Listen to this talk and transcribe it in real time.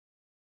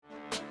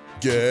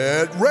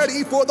Get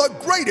ready for the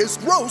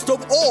greatest roast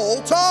of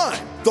all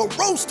time, the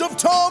Roast of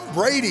Tom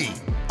Brady,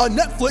 a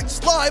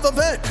Netflix live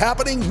event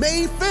happening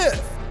May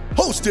 5th.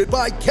 Hosted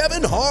by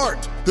Kevin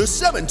Hart, the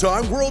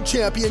 7-time world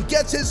champion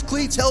gets his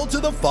cleats held to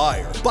the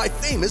fire by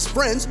famous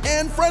friends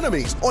and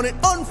frenemies on an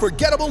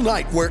unforgettable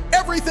night where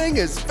everything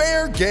is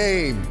fair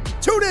game.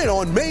 Tune in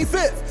on May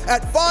 5th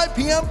at 5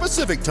 p.m.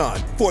 Pacific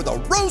time for the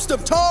Roast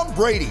of Tom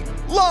Brady,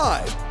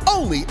 live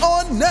only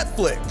on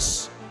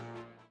Netflix.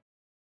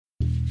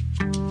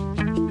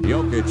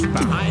 Jokic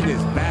behind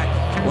his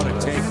back. What a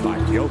take by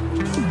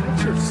Jokic.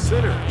 That's your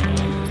sitter.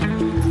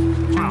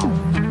 Wow.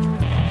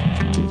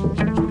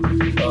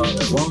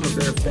 As long as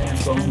their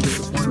fans go home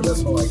disappointed,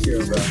 that's all I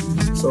care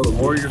about. So the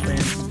Warrior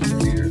fans can come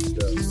in here,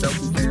 the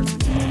Celtics fans can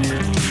come in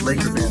here,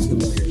 Laker fans can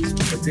come in here.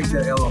 But take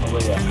that L on the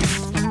way out.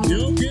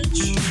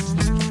 Jokic.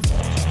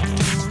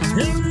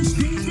 Harris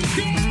goes the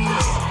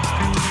gas.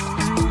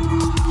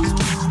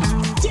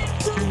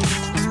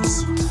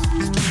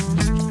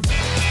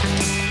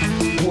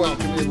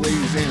 Welcome in,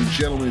 ladies and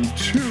gentlemen,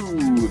 to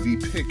the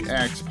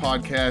Pickaxe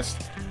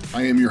Podcast.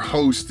 I am your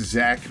host,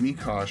 Zach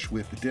Mikosh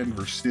with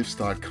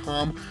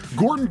DenverStiffs.com.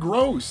 Gordon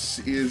Gross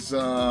is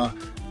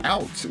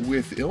out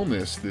with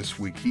illness this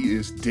week. He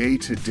is day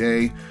to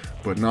day,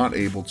 but not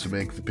able to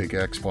make the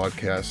Pickaxe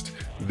Podcast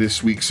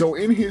this week. So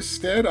in his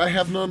stead, I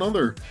have none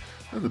other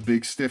than the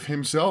Big Stiff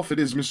himself. It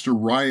is Mr.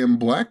 Ryan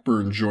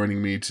Blackburn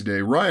joining me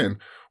today. Ryan,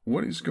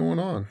 what is going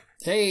on?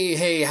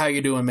 Hey, how you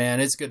doing,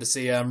 man? It's good to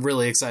see you. I'm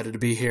really excited to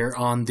be here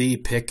on the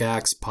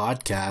Pickaxe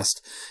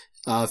Podcast.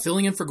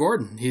 Filling in for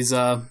Gordon. He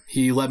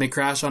let me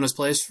crash on his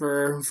place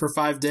for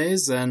 5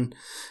 days, and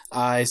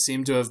I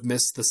seem to have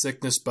missed the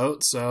sickness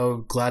boat,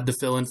 so glad to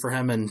fill in for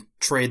him and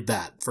trade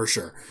that for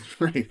sure.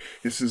 Right.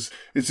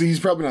 He's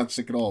probably not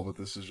sick at all, but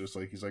this is just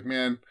like, he's like,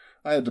 man,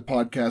 I had to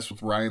podcast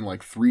with Ryan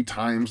like 3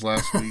 times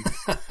last week.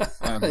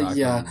 I'm not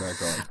coming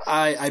back on.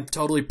 I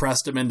totally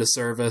pressed him into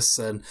service,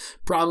 and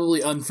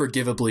probably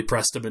unforgivably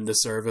pressed him into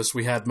service.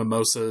 We had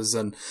mimosas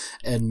and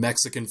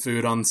Mexican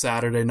food on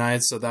Saturday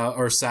night,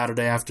 or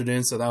Saturday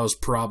afternoon, so that was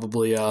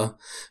probably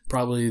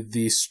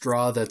the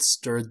straw that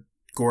stirred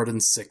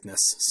Gordon's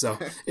sickness. So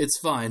it's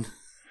fine.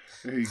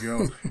 There you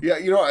go.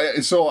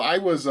 Yeah, so I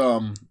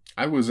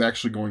was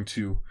actually going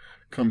to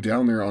come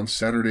down there on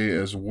Saturday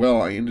as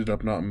well. I ended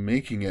up not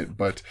making it,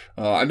 but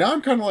now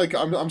I'm kind of like,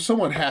 I'm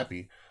somewhat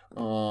happy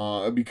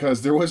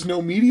because there was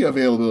no media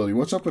availability.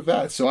 What's up with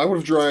that? So I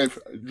would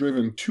have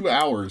driven 2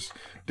 hours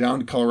down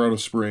to Colorado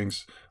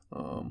Springs,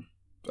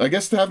 I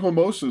guess to have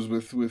mimosas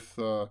with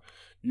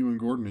you and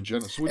Gordon and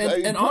Jenna. So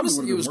and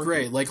honestly, it was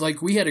great.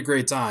 Like we had a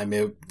great time.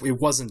 It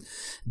wasn't.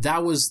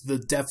 That was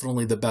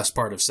definitely the best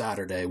part of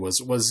Saturday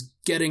was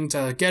getting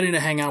to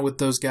hang out with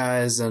those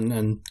guys,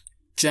 and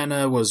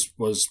Jenna was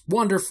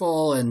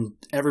wonderful, and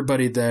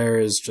everybody there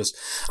is just,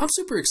 I'm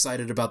super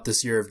excited about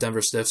this year of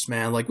Denver Stiffs,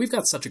 man. Like, we've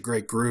got such a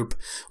great group.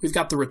 We've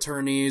got the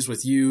returnees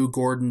with you,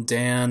 Gordon,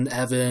 Dan,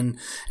 Evan,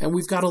 and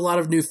we've got a lot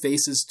of new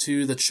faces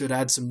too that should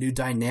add some new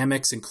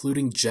dynamics,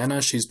 including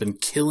Jenna. She's been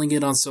killing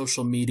it on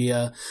social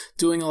media,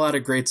 doing a lot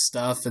of great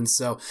stuff.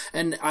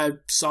 And I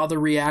saw the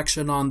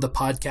reaction on the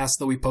podcast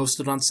that we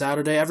posted on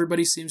Saturday.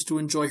 Everybody seems to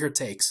enjoy her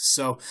takes.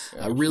 So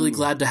really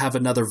glad to have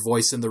another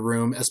voice in the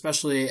room,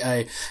 especially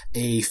a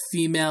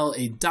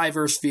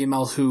diverse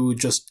female who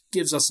just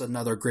gives us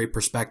another great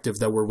perspective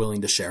that we're willing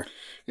to share.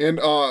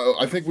 And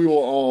I think we will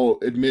all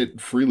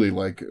admit freely,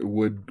 like,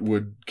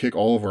 would kick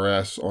all of our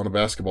ass on a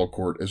basketball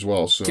court as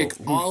well. So kick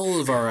all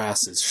of our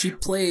asses. She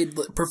played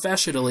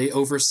professionally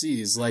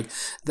overseas. Like,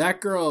 that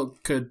girl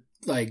could,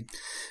 like,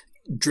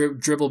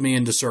 dribble me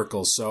into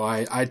circles. So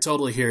I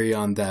totally hear you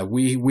on that.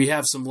 We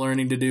have some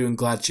learning to do, and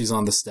glad she's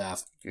on the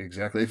staff.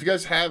 Exactly. If you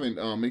guys haven't,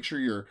 make sure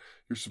you're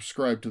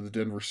subscribed to the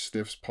Denver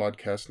Stiffs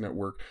Podcast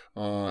Network,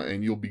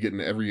 and you'll be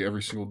getting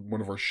every single one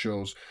of our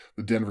shows,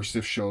 the Denver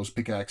Stiffs shows,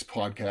 Pickaxe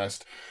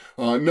Podcast,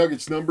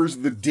 Nuggets Numbers,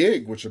 The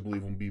Dig, which I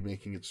believe will be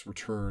making its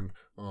return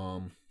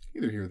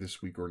either here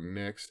this week or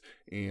next,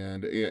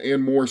 and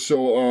more.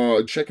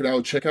 So check it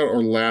out. Check out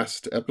our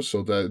last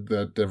episode,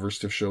 that Denver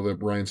Stiffs show that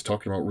Brian's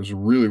talking about was a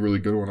really, really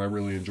good one. I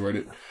really enjoyed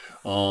it.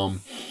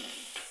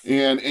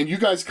 And you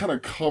guys kind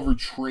of covered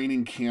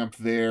training camp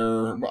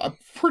there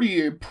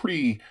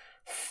pretty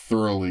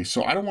thoroughly,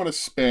 so I don't want to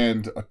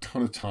spend a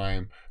ton of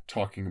time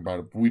talking about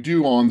it. But we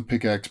do, on the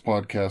Pickaxe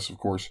Podcast, of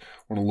course,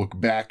 want to look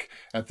back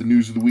at the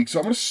news of the week. So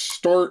I'm going to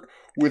start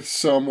with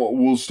some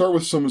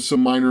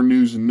minor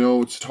news and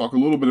notes, talk a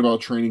little bit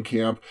about training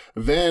camp.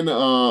 Then,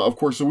 of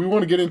course, so we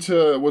want to get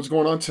into what's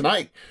going on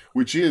tonight,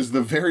 which is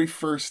the very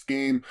first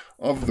game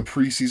of the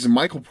preseason.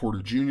 Michael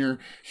Porter Jr.,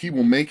 he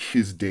will make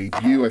his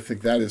debut. I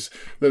think that is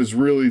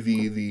really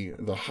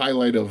the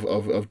highlight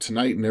of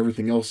tonight, and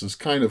everything else is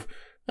kind of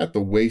at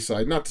the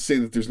wayside. Not to say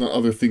that there's not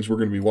other things we're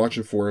going to be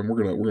watching for, and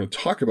we're going to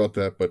talk about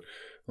that, but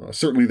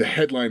certainly the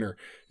headliner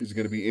is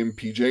going to be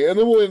MPJ, and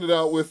then we'll end it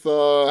out with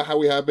how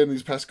we have been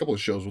these past couple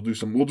of shows. We'll do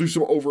some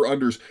over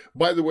unders.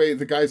 By the way,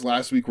 the guys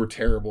last week were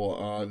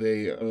terrible.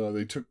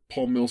 They took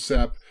Paul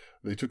Millsap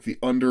They took the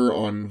under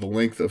on the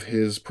length of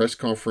his press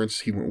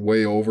conference. He went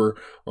way over.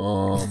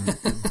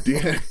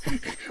 Dan,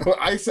 well,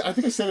 I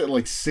think I said it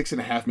like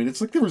 6.5 minutes.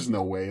 Like there was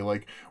no way.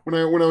 Like when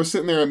I was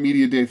sitting there at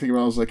media day thinking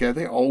about it, I was like, yeah,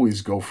 they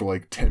always go for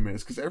like 10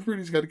 minutes because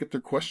everybody's got to get their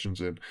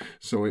questions in.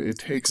 So it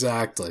takes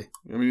exactly.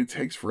 I mean, it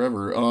takes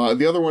forever.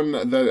 The other one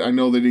that I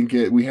know they didn't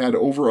get, we had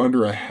over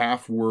under a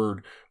half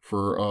word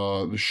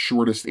for the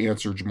shortest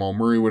answer Jamal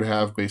Murray would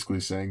have,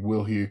 basically saying,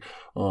 will he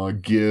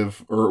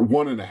give, or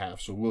 1.5,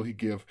 so will he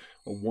give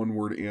a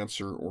one-word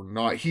answer or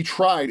not? He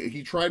tried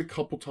a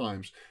couple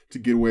times to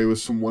get away with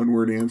some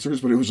one-word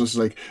answers, but it was just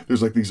like,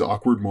 there's like these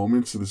awkward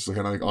moments, so this is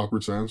kind of like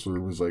awkward silence where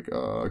it was like,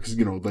 because,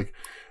 you know, like,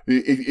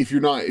 if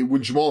you're not,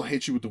 when Jamal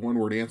hits you with the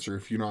one-word answer,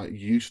 if you're not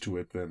used to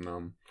it,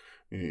 then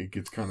it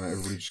gets kind of,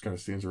 everybody just kind of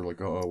stands there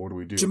like, oh, what do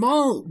we do?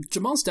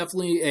 Jamal's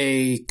definitely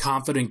a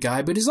confident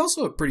guy, but he's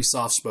also a pretty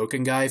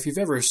soft-spoken guy. If you've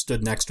ever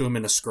stood next to him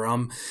in a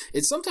scrum,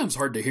 it's sometimes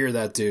hard to hear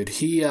that dude.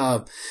 He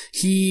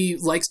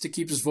likes to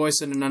keep his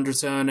voice in an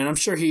undertone, and I'm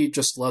sure he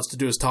just loves to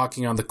do his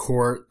talking on the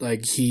court.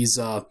 Like, he's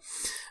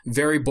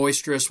very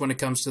boisterous when it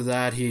comes to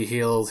that.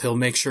 He'll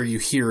make sure you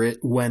hear it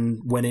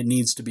when it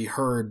needs to be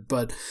heard.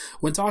 But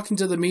when talking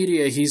to the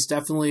media, he's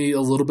definitely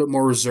a little bit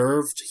more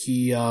reserved.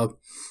 He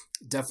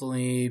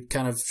definitely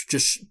kind of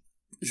just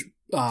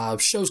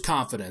shows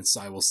confidence,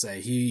 I will say.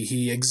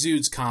 He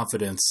exudes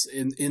confidence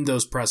in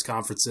those press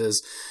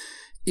conferences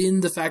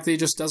in the fact that he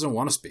just doesn't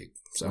want to speak.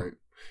 So right.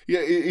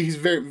 Yeah, he's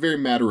very, very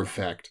matter of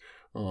fact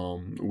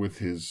with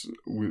his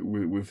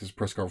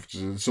press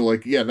conferences. And so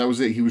like, yeah, that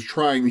was it.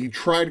 He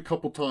tried a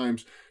couple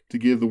times to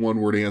give the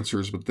one-word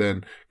answers, but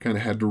then kind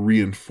of had to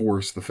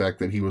reinforce the fact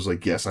that he was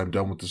like, yes, I'm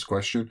done with this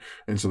question.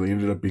 And so they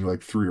ended up being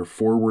like 3 or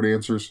 4-word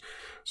answers.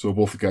 So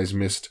both the guys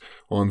missed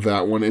on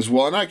that one as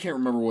well. And I can't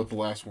remember what the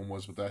last one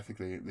was, but I think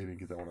they didn't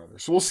get that one either.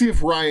 So we'll see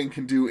if Ryan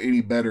can do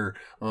any better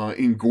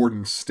in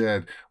Gordon's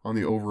stead on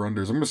the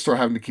over-unders. I'm going to start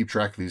having to keep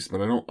track of these,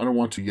 but I don't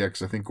want to yet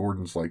because I think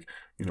Gordon's like,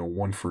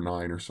 1 for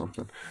 9 or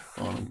something.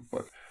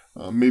 But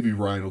maybe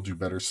Ryan will do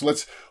better. So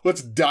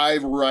let's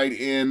dive right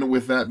in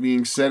with that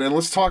being said, and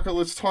let's talk a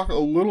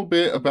little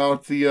bit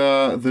about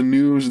the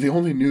news, the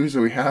only news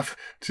that we have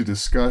to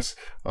discuss.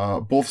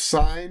 Both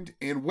signed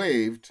and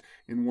waived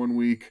in 1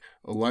 week.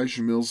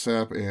 Elijah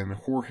Millsap and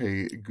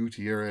Jorge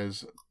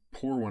Gutierrez.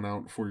 Pour one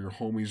out for your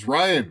homies.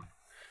 Ryan,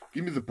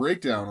 give me the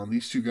breakdown on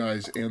these two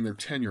guys and their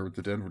tenure with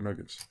the Denver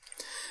Nuggets.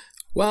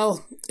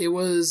 Well, it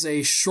was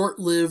a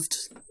short-lived,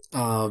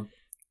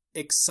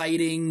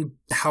 exciting,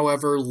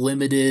 however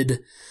limited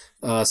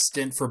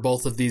stint for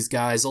both of these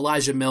guys.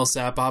 Elijah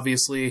Millsap,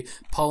 obviously,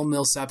 Paul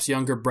Millsap's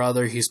younger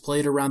brother. He's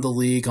played around the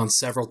league on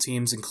several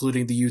teams,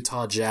 including the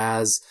Utah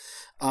Jazz.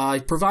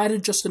 He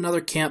provided just another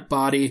camp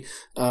body.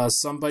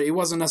 It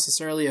wasn't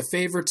necessarily a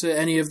favor to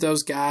any of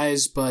those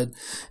guys, but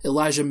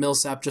Elijah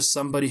Millsap, just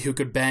somebody who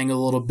could bang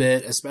a little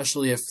bit,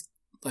 especially if,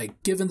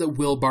 like, given that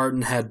Will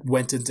Barton had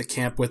went into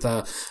camp with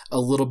a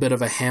little bit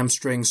of a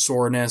hamstring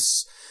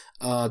soreness.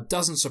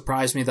 Doesn't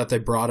surprise me that they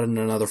brought in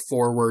another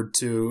forward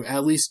to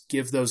at least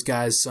give those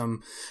guys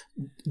some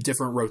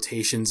different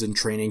rotations in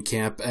training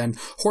camp. And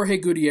Jorge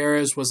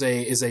Gutierrez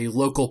is a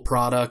local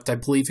product. I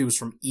believe he was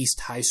from East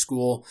High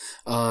School.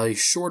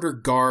 Shorter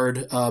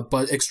guard,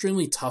 but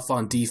extremely tough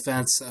on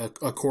defense,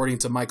 according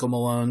to Michael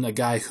Malone, a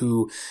guy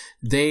who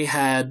they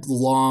had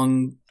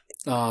long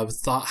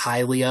thought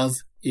highly of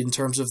in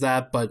terms of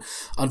that, but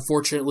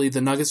unfortunately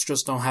the Nuggets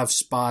just don't have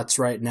spots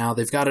right now.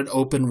 They've got an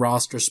open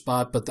roster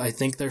spot, but I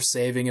think they're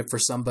saving it for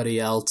somebody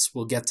else.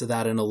 We'll get to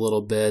that in a little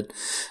bit.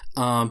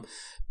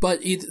 But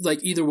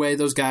either way,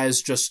 those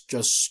guys just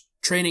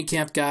training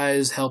camp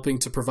guys helping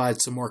to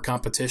provide some more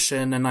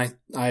competition, and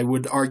I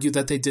would argue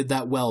that they did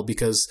that well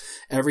because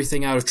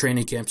everything out of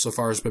training camp so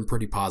far has been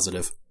pretty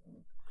positive.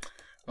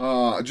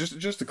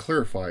 Just to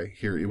clarify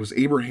here, it was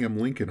Abraham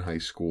Lincoln High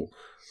School.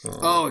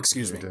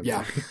 Excuse me.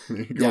 Yeah.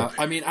 Yeah.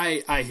 I mean,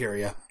 I hear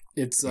you.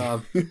 It's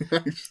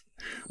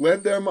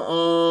led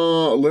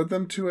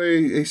them to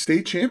a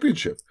state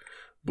championship,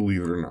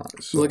 believe it or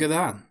not. So, look at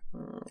that.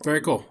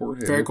 Very cool.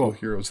 Very cool.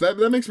 Heroes. That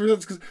makes more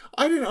sense because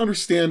I didn't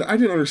understand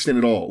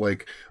at all.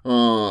 Like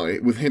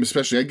with him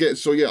especially,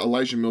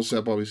 Elijah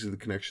Millsap, obviously the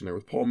connection there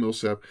with Paul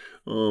Millsap.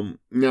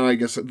 Now I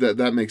guess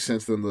that makes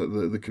sense. Then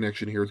the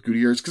connection here with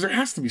Gutierrez, because there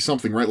has to be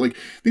something, right? Like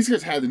these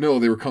guys had to know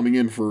they were coming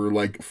in for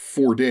like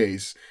 4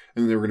 days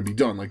and then they were going to be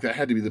done. Like that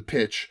had to be the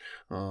pitch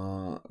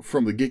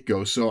from the get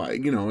go. So I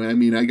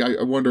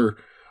wonder,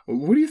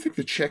 what do you think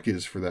the check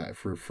is for that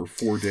for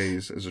 4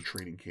 days as a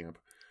training camp?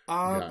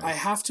 I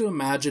have to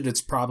imagine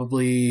it's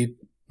probably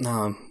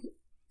I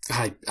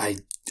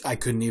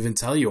couldn't even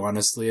tell you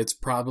honestly. It's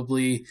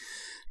probably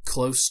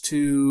close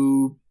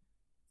to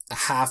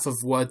half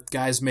of what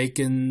guys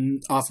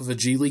making off of a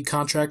G League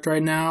contract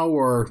right now,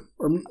 or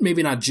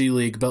maybe not G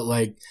League, but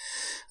like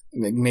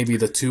maybe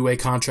the 2-way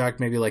contract,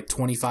 maybe like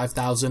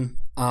 $25,000.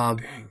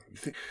 Dang.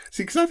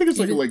 See, because I think it's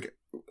like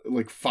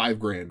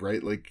 $5,000,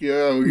 right? Like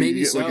maybe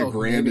you get so, like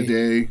 $1,000 a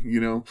day,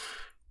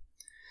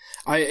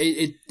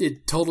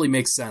 It totally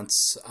makes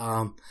sense.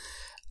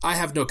 I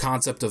have no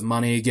concept of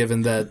money,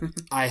 given that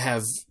I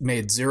have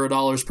made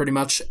 $0 pretty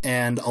much,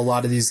 and a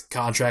lot of these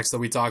contracts that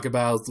we talk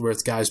about where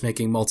it's guys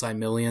making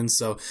multi-millions,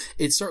 so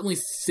it certainly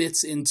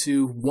fits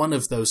into one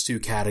of those two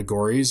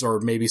categories,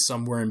 or maybe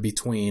somewhere in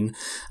between.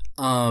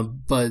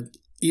 But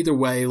either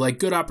way, like,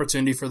 good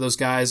opportunity for those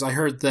guys. I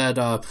heard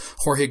that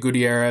Jorge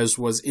Gutierrez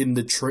was in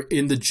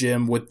the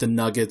gym with the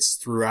Nuggets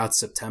throughout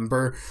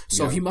September,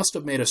 so he must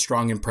have made a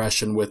strong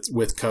impression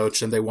with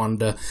Coach, and they wanted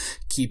to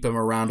keep him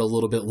around a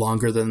little bit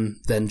longer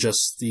than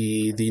just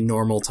the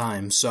normal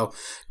time. So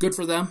good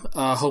for them.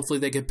 Hopefully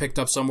they get picked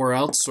up somewhere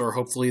else, or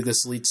hopefully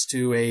this leads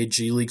to a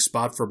G League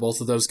spot for both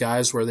of those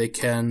guys where they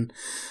can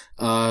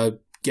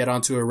get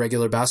onto a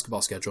regular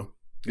basketball schedule.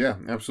 Yeah,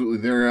 absolutely.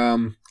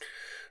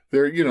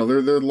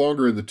 They're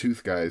longer in the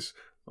tooth guys,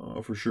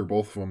 for sure.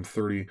 Both of them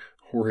 30.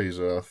 Jorge's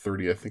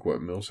 30. I think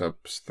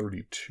Millsap's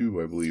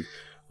 32, I believe.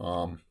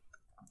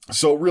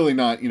 So really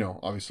not,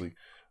 obviously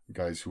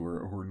guys who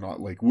are not,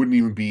 like, wouldn't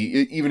even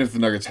be, even if the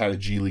Nuggets had a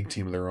G League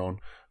team of their own,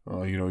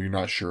 you're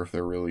not sure if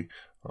they're really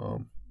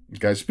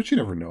guys, but you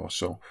never know.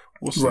 So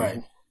we'll see.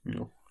 Right.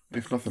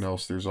 If nothing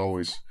else, there's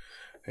always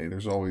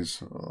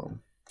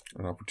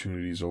an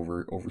opportunities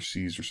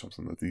overseas or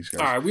something that these guys.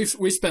 All right,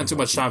 we spent too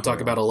much time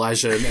talking about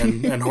Elijah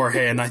and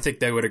Jorge, and I think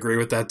they would agree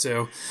with that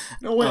too.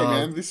 No way,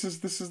 man! This is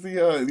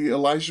the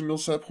Elijah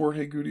Millsap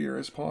Jorge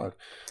Gutierrez pod.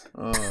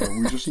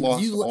 We just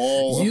lost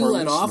all. You of our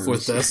let off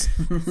with this.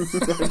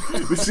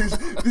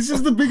 This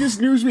is the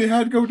biggest news we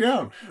had go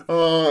down.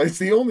 It's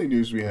the only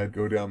news we had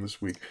go down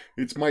this week.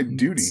 It's my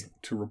duty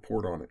to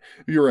report on it.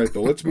 You're right,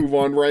 though. Let's move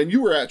on, Ryan.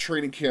 You were at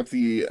training camp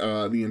the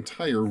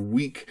entire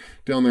week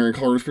down there in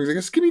Colorado Springs. I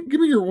guess give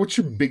me what's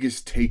your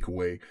biggest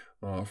takeaway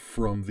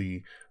from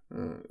the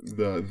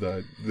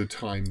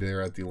time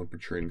there at the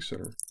Olympic Training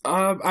Center?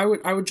 I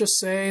would just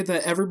say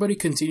that everybody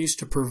continues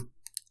to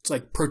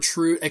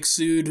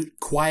exude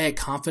quiet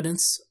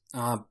confidence.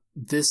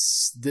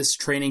 This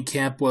training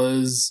camp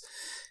was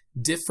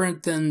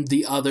different than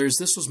the others.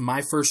 This was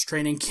my first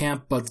training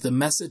camp, but the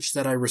message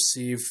that I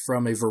received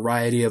from a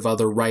variety of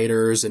other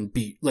writers and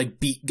beat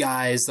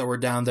guys that were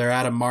down there,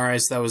 Adam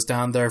Mares that was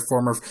down there,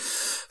 former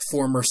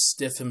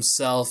Stiff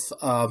himself,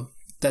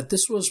 that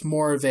this was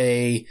more of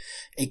a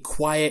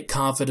quiet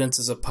confidence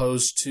as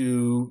opposed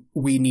to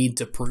we need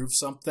to prove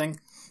something.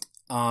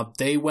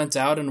 They went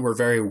out and were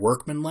very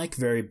workmanlike,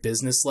 very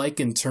businesslike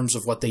in terms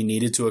of what they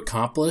needed to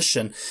accomplish.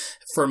 And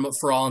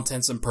for all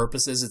intents and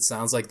purposes, it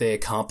sounds like they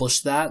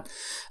accomplished that.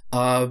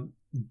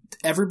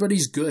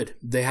 Everybody's good.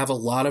 They have a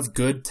lot of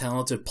good,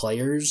 talented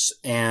players,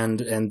 and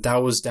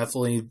that was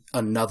definitely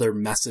another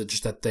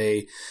message that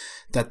they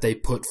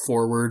put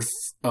forward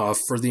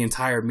for the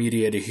entire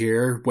media to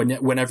hear.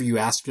 Whenever you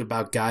asked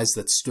about guys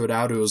that stood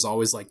out, it was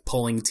always like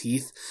pulling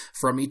teeth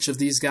from each of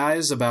these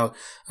guys about,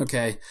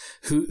 okay,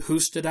 who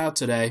stood out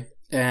today?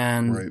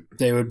 And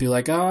They would be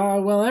like,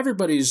 well,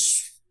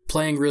 everybody's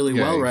playing really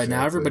well right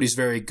now. Everybody's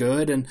very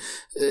good, and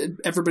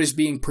everybody's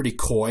being pretty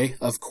coy,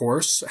 of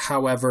course.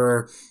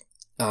 However,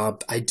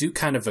 I do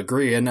kind of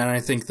agree, and I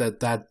think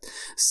that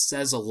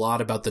says a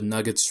lot about the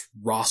Nuggets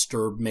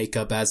roster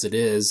makeup as it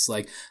is.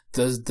 Like,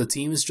 the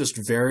team is just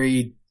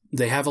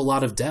they have a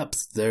lot of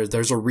depth.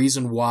 There's a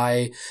reason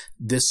why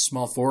this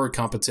small forward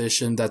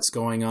competition that's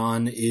going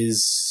on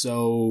is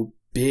so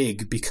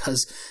big,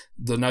 because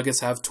the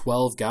Nuggets have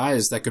 12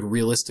 guys that could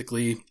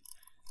realistically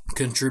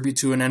contribute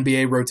to an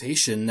NBA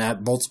rotation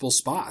at multiple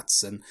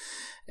spots, and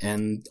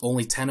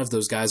only 10 of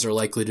those guys are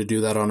likely to do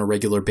that on a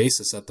regular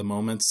basis at the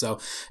moment. So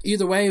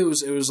either way, it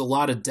was a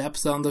lot of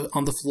depth on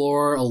the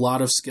floor, a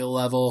lot of skill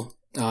level,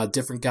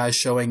 different guys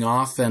showing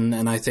off,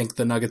 and I think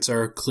the Nuggets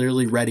are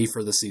clearly ready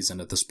for the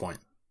season at this point.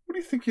 What do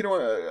you think?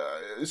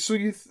 So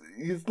you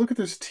look at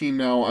this team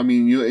now. I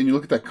mean, you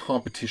look at that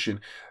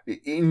competition.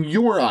 In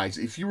your eyes,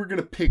 if you were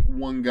going to pick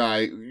one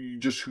guy,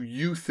 just who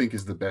you think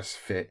is the best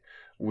fit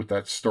with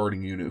that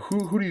starting unit,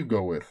 who do you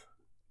go with?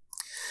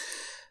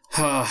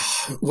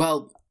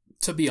 Well,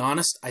 to be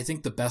honest, I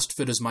think the best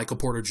fit is Michael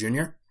Porter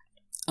Jr.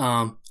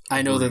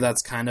 I know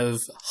that's kind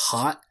of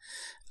hot,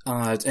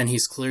 and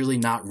he's clearly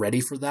not ready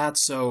for that.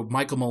 So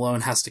Michael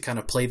Malone has to kind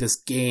of play this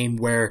game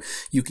where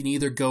you can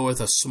either go with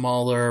a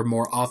smaller,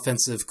 more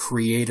offensive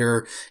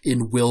creator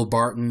in Will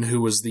Barton, who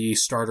was the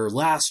starter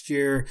last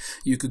year.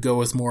 You could go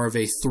with more of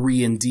a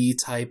 3-and-D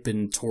type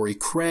in Torrey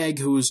Craig,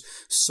 who was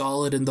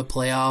solid in the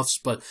playoffs,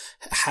 but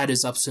had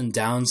his ups and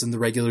downs in the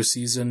regular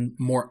season,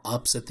 more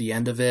ups at the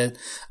end of it.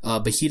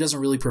 But he doesn't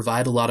really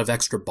provide a lot of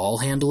extra ball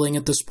handling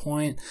at this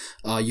point.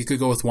 You could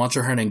go with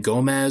Juancho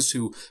Hernangomez,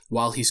 who,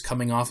 while he's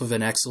coming off of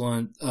an excellent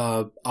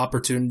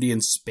opportunity in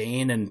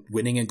Spain and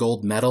winning a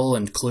gold medal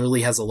and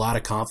clearly has a lot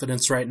of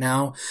confidence right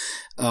now,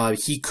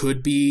 he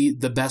could be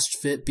the best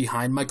fit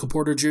behind Michael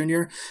Porter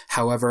Jr.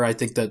 However, I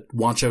think that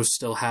Juancho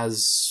still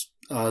has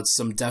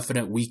some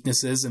definite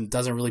weaknesses and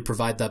doesn't really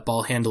provide that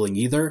ball handling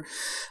either.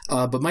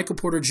 But Michael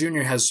Porter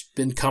Jr. has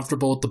been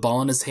comfortable with the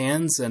ball in his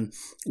hands, and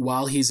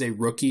while he's a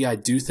rookie, I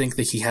do think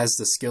that he has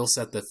the skill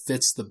set that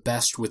fits the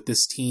best with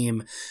this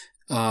team,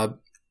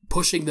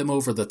 pushing them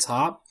over the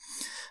top.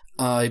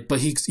 But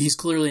he's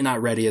clearly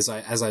not ready, as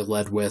I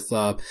led with.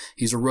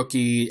 He's a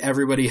rookie.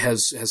 Everybody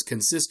has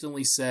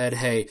consistently said,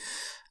 hey,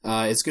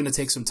 it's going to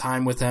take some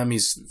time with him.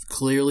 He's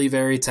clearly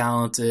very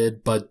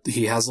talented, but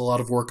he has a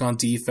lot of work on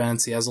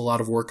defense. He has a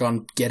lot of work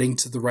on getting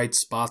to the right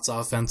spots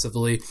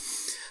offensively.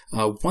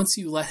 Once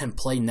you let him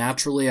play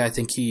naturally, I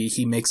think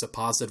he makes a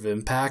positive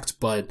impact,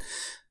 but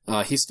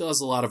he still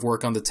has a lot of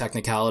work on the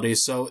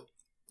technicalities. So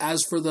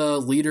as for the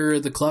leader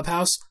of the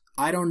clubhouse,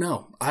 I don't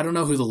know. I don't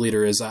know who the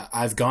leader is.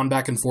 I've gone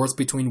back and forth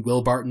between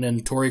Will Barton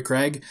and Torrey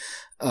Craig.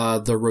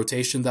 The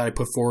rotation that I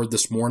put forward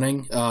this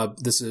morning,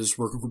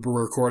 we're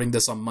recording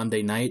this on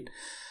Monday night.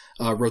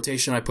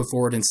 Rotation I put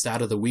forward in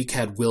Stat of the Week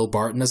had Will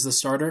Barton as the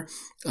starter.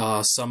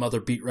 Some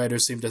other beat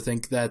writers seem to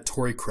think that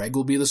Torrey Craig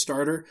will be the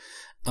starter.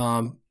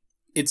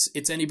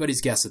 It's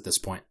anybody's guess at this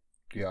point.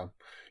 Yeah.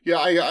 Yeah,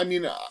 I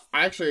mean,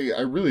 I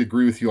really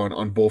agree with you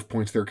on both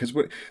points there, because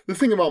the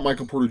thing about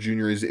Michael Porter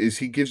Jr. is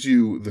he gives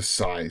you the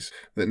size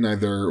that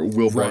neither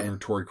Will Barton or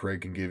Torrey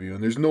Craig can give you,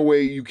 and there's no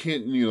way you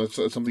can't,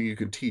 it's something you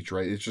can teach,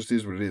 right? It just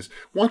is what it is.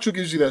 Juancho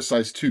gives you that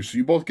size too, so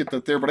you both get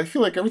that there, but I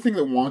feel like everything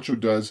that Juancho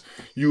does,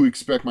 you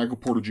expect Michael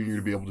Porter Jr.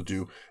 to be able to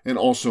do, and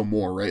also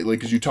more, right?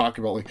 Like, as you talk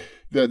about, like,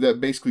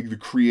 that basically the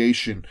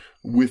creation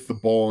with the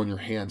ball in your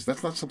hands,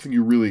 that's not something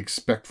you really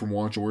expect from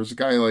Juancho. Whereas a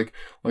guy like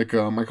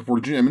Michael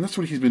Porter Jr., I mean, that's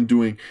what he's been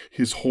doing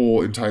his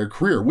whole entire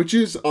career, which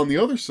is, on the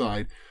other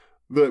side,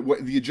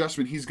 the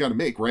adjustment he's got to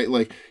make, right?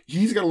 Like,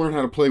 he's got to learn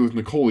how to play with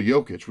Nikola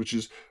Jokic, which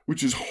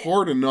is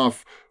hard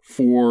enough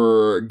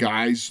for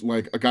guys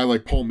like a guy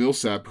like Paul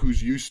Millsap,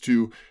 who's used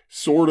to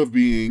sort of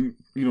being,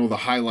 the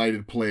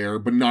highlighted player,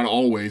 but not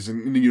always,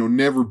 and,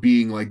 never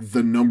being like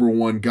the number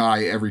one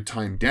guy every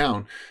time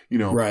down,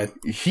 Right.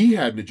 He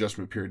had an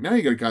adjustment period. Now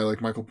you got a guy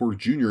like Michael Porter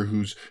Jr.,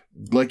 who's,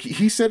 like,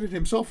 he said it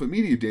himself at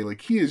Media Day,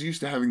 like, he is used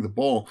to having the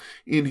ball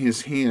in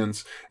his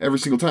hands every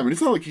single time. And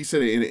it's not like he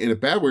said it in a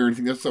bad way or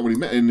anything. That's not what he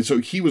meant. And so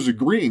he was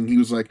agreeing. He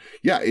was like,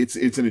 yeah, it's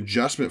an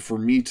adjustment for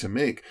me to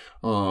make.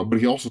 But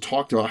he also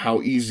talked about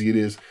how easy it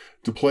is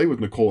to play with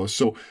Nikola.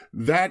 So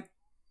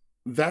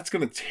that's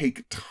going to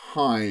take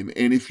time.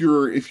 And if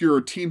you're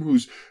a team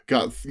who's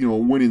got,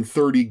 winning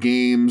 30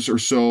 games or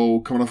so,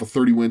 coming off a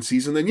 30-win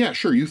season, then yeah,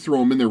 sure, you throw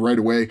them in there right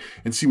away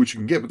and see what you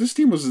can get. But this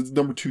team was the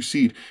number 2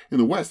 seed in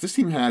the West. This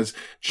team has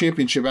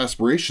championship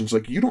aspirations.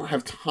 Like, you don't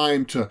have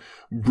time to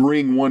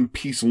bring one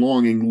piece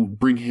along and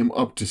bring him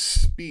up to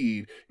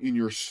speed in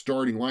your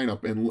starting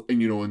lineup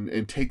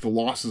and take the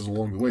losses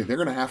along the way. They're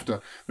gonna have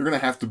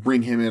to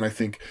bring him in, I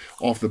think,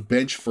 off the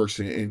bench first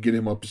and get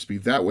him up to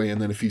speed that way.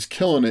 And then if he's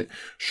killing it,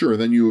 sure,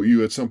 then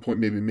you at some point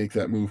maybe make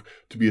that move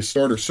to be a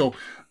starter. So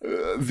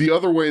the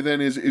other way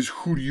then is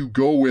who do you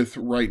go with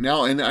right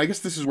now? And I guess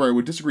this is where I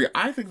would disagree.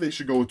 I think they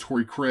should go with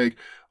Torrey Craig,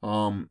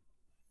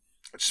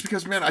 just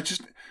because, man,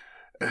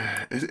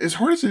 as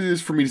hard as it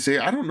is for me to say,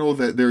 I don't know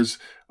that there's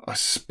a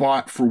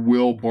spot for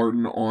Will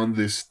Barton on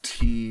this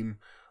team,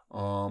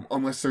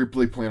 unless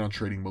they plan on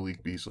trading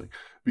Malik Beasley,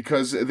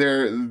 because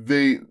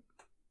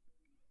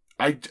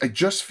I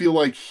just feel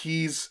like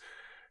he's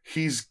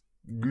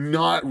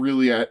not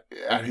really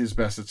at his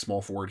best at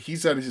small forward.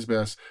 He's at his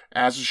best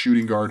as a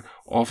shooting guard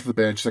off the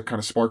bench, that kind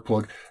of spark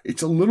plug.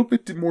 It's a little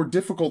bit more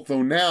difficult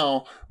though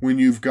now when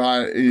you've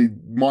got a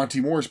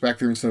Monty Morris back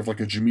there instead of like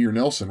a Jameer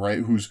Nelson, right?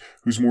 Who's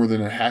more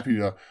than happy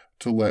to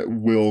let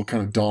Will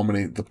kind of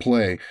dominate the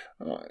play.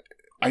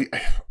 I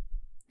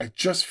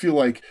just feel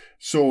like,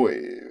 so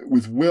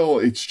with Will,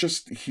 it's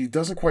just, he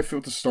doesn't quite fit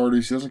with the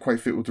starters. He doesn't quite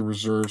fit with the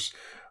reserves.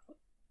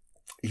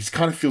 He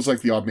kind of feels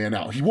like the odd man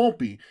out. He won't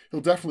be.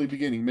 He'll definitely be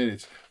getting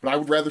minutes. But I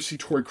would rather see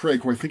Torrey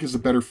Craig, who I think is a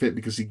better fit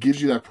because he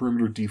gives you that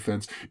perimeter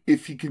defense.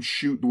 If he can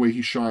shoot the way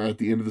he shot at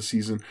the end of the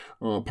season,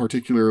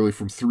 particularly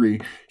from 3,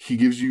 he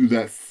gives you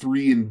that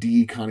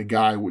 3-and-D kind of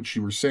guy, which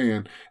you were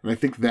saying. And I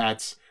think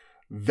that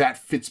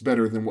fits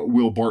better than what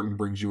Will Barton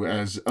brings you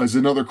as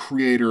another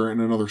creator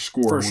and another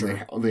scorer. For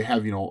sure. They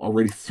have,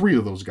 already 3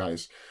 of those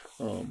guys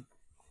on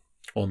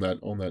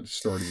that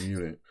starting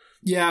unit.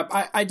 Yeah,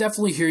 I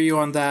definitely hear you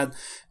on that.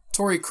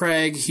 Torrey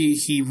Craig,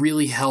 he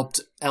really helped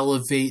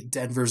elevate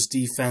Denver's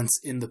defense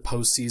in the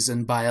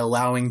postseason by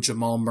allowing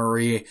Jamal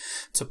Murray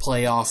to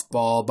play off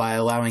ball, by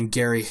allowing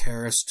Gary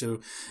Harris to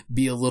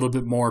be a little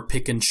bit more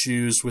pick and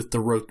choose with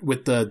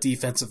the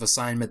defensive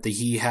assignment that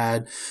he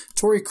had.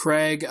 Torrey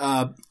Craig,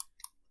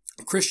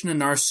 Christian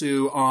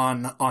Anarsu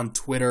on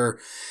Twitter,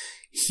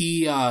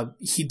 he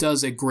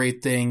does a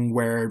great thing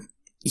where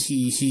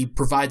he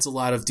provides a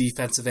lot of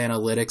defensive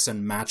analytics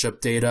and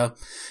matchup data.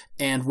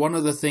 And one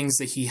of the things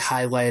that he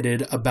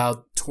highlighted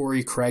about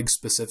Torrey Craig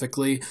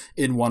specifically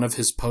in one of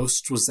his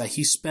posts was that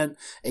he spent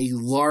a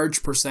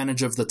large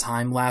percentage of the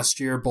time last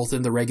year, both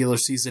in the regular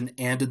season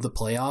and in the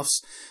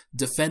playoffs,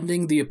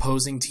 defending the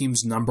opposing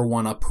team's number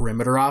 1 up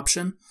perimeter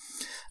option.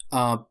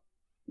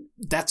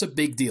 That's a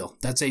big deal.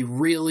 That's a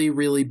really,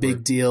 really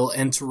big deal.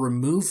 And to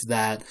remove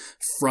that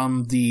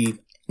from the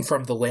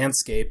from the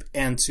landscape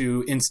and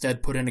to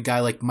instead put in a guy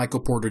like Michael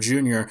Porter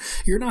Jr.,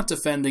 you're not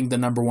defending the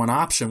number one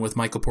option with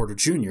Michael Porter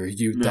Jr.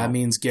 That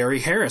means Gary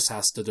Harris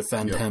has to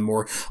defend him,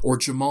 or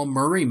Jamal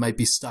Murray might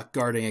be stuck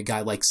guarding a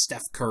guy like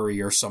Steph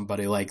Curry or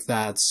somebody like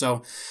that.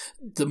 So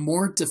the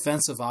more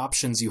defensive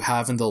options you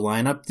have in the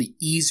lineup, the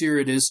easier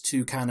it is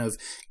to kind of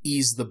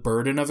ease the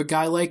burden of a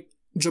guy like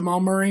Jamal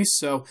Murray.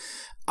 So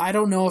I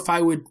don't know if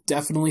I would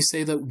definitely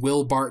say that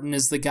Will Barton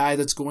is the guy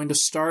that's going to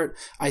start.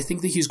 I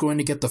think that he's going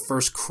to get the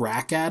first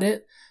crack at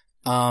it.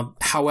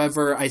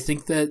 However, I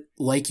think that,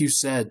 like you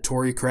said,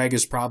 Torrey Craig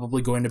is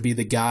probably going to be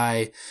the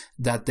guy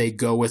that they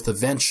go with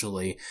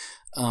eventually.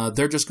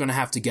 They're just going to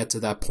have to get to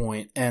that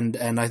point, and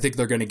I think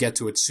they're going to get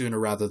to it sooner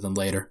rather than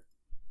later.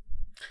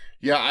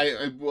 Yeah,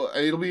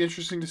 it'll be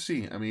interesting to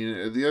see. I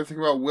mean, the other thing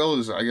about Will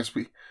is, I guess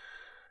we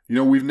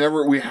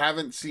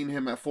haven't seen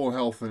him at full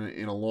health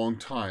in a long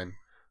time.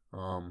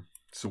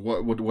 So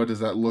what does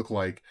that look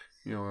like?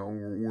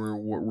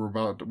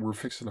 We're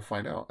fixing to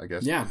find out, I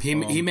guess. Yeah,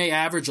 he may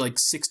average like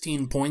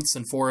 16 points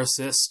and 4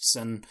 assists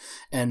and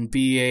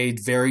be a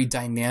very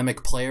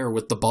dynamic player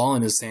with the ball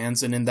in his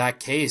hands. And in that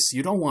case,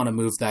 you don't want to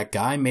move that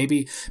guy.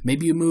 Maybe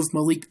you move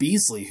Malik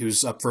Beasley,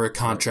 who's up for a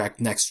contract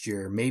next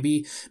year.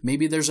 Maybe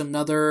there's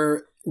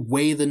another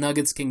way the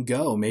Nuggets can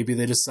go. Maybe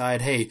they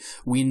decide, hey,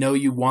 we know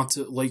you want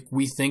to, like,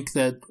 we think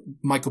that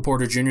Michael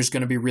Porter Jr. is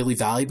going to be really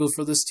valuable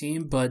for this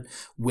team, but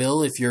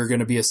Will, if you're going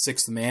to be a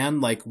sixth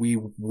man, like, we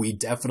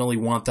definitely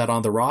want that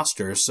on the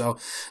roster. So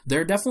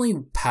they're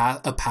definitely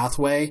a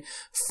pathway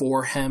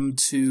for him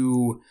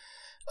to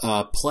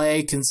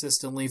play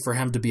consistently, for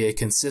him to be a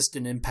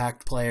consistent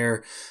impact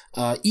player,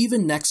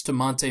 even next to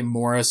Monte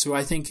Morris, who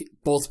I think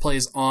both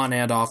plays on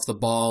and off the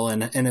ball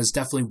and has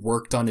definitely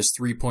worked on his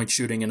 3-point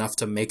shooting enough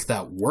to make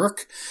that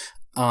work.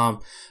 But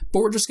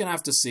we're just going to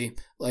have to see.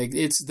 Like,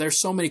 there's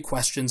so many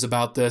questions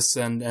about this,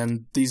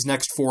 and these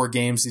next 4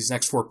 games, these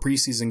next 4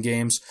 preseason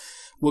games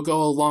will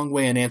go a long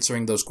way in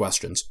answering those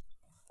questions.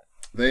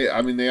 They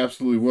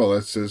absolutely will.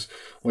 That's, as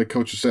like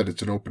Coach has said,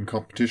 it's an open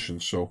competition.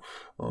 So,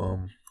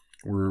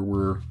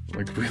 we're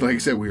like I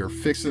said, we are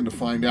fixing to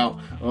find out.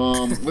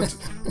 Let's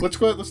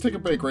go ahead. Let's take a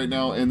break right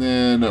now, and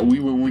then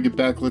when we get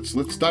back, let's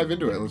dive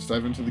into it. Let's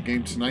dive into the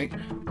game tonight.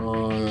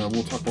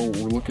 We'll talk about what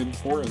we're looking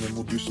for, and then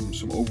we'll do some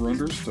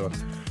over-unders to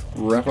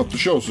wrap up the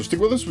show. So stick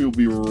with us. We will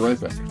be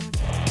right back.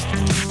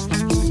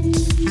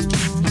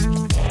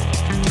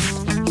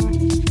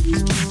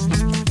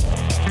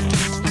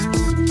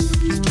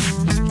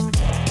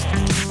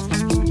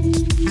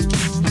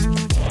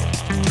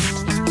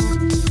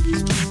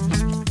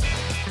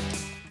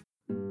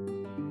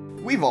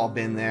 We've all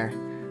been there.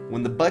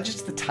 When the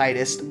budget's the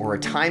tightest or a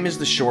time is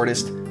the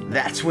shortest,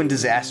 that's when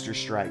disaster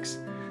strikes.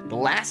 The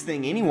last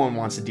thing anyone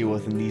wants to deal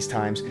with in these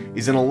times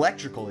is an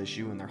electrical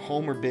issue in their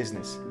home or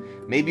business.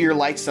 Maybe your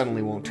light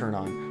suddenly won't turn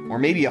on, or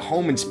maybe a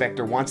home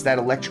inspector wants that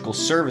electrical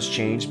service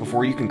changed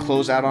before you can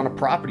close out on a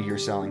property you're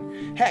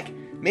selling. Heck,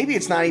 maybe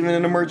it's not even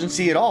an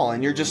emergency at all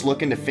and you're just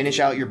looking to finish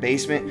out your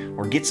basement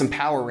or get some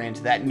power ran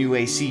to that new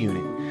AC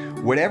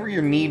unit. Whatever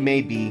your need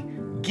may be,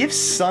 give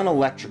Sun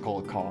Electrical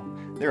a call.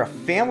 They're a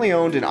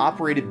family-owned and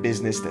operated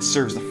business that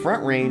serves the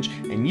Front Range,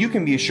 and you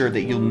can be assured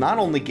that you'll not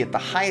only get the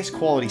highest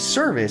quality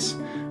service,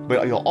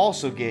 but you'll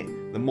also get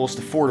the most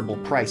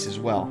affordable price as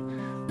well.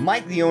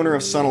 Mike, the owner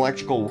of Sun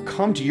Electrical, will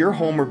come to your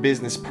home or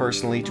business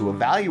personally to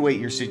evaluate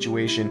your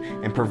situation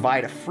and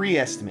provide a free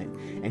estimate,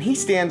 and he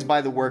stands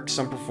by the work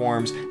Sun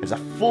performs as a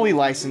fully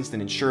licensed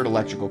and insured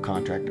electrical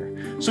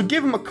contractor. So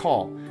give him a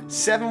call,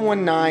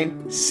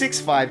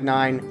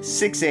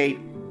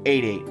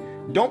 719-659-6888.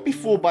 Don't be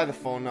fooled by the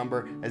phone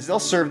number, as they'll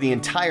serve the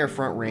entire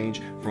Front Range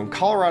from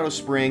Colorado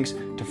Springs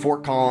to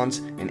Fort Collins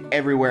and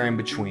everywhere in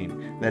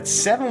between. That's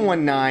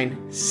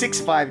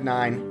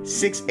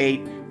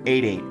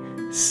 719-659-6888.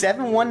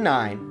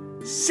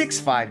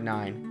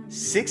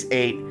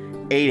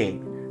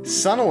 719-659-6888.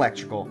 Sun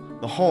Electrical,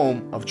 the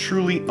home of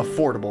truly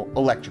affordable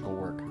electrical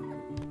work.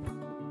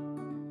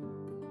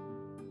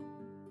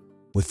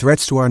 With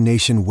threats to our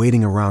nation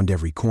waiting around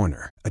every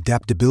corner,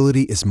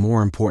 adaptability is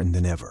more important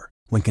than ever.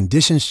 When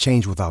conditions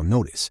change without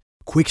notice,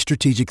 quick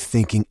strategic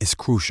thinking is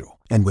crucial.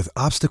 And with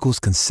obstacles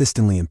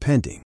consistently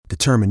impending,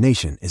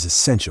 determination is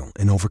essential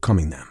in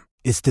overcoming them.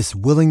 It's this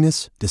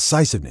willingness,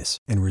 decisiveness,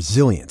 and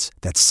resilience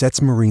that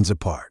sets Marines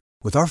apart.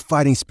 With our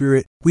fighting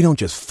spirit, we don't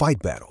just fight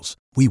battles,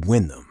 we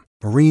win them.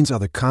 Marines are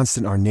the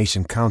constant our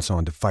nation counts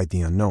on to fight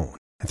the unknown.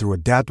 And through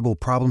adaptable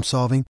problem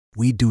solving,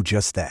 we do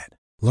just that.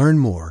 Learn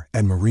more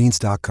at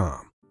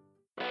Marines.com.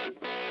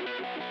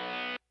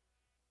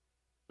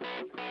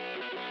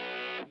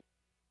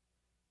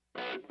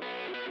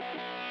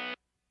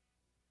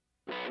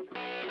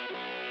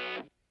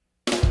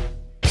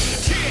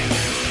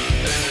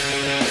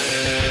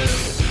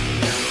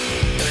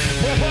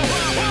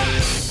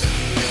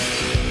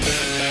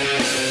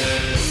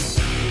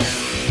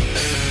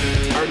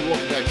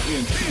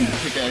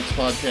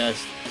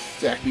 Podcast,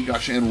 Zach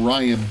Migosh and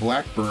Ryan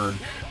Blackburn.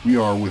 We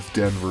are with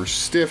Denver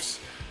Stiffs.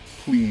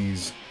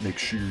 please make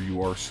sure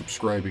you are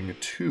subscribing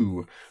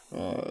to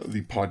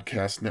the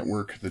podcast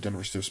network, the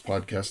Denver Stiffs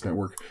podcast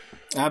network.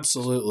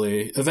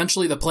 Absolutely.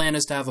 Eventually, the plan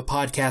is to have a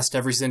podcast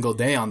every single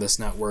day on this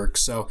network,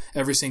 so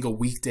every single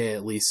weekday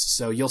at least.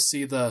 So you'll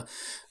see the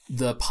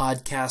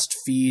podcast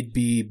feed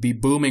be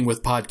booming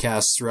with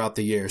podcasts throughout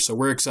the year. So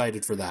we're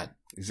excited for that.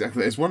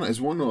 Exactly. As one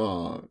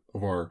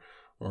of our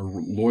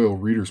loyal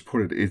readers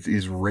put it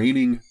is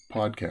raining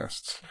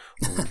podcasts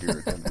over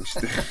here at Denver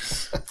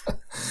Stiffs.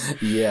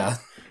 Yeah.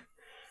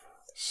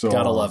 So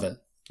gotta love it.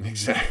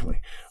 Exactly.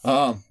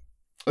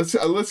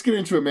 Let's get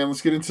into it, man.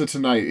 Let's get into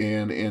tonight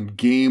and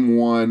game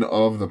 1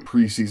 of the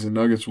preseason.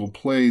 Nuggets will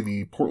play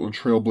the Portland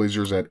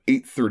Trailblazers at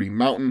 8:30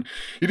 Mountain.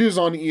 It is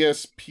on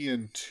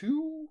ESPN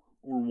 2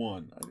 or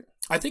 1.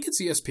 I think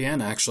it's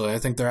ESPN, actually. I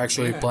think they're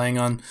actually playing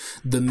on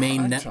the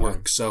main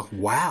network. So,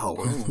 wow.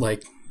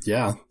 Like,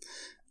 yeah.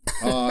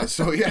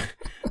 So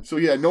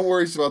yeah, no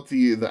worries about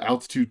the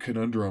altitude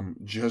conundrum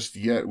just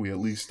yet. We at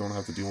least don't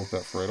have to deal with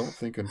that for, I don't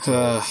think,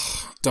 until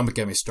don't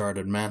get me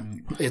started,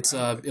 man. It's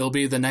it'll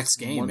be the next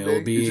game. Monday?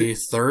 It'll be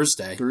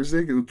Thursday.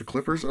 Thursday with the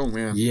Clippers? Oh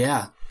man.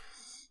 Yeah.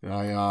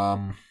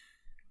 Well,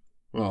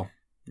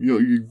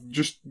 you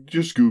just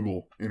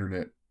Google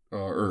internet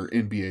or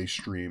NBA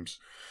streams.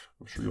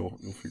 I'm sure you'll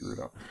figure it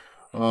out.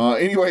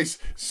 Anyways,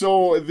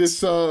 so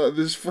this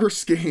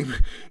first game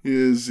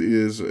is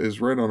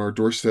right on our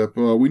doorstep.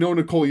 We know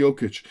Nikola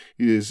Jokic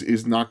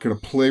is not going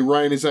to play.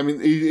 Ryan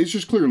it's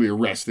just clearly a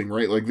resting,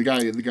 right? Like the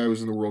guy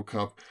was in the World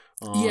Cup.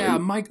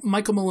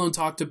 Michael Malone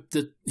talked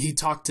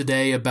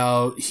today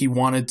about he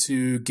wanted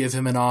to give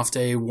him an off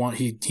day.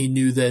 He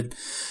knew that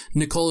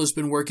Nikola's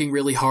been working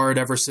really hard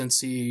ever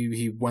since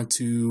he went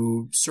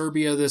to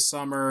Serbia this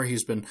summer.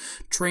 He's been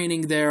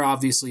training there,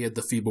 obviously at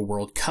the FIBA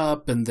World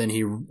Cup, and then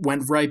he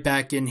went right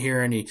back in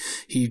here and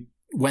he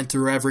went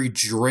through every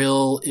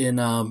drill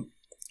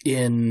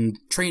in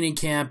training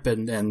camp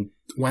and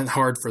went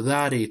hard for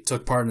that. He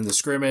took part in the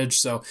scrimmage,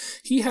 so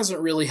he hasn't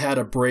really had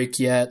a break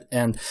yet,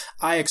 and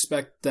I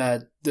expect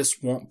that this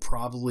won't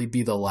probably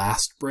be the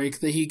last break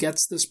that he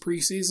gets this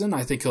preseason.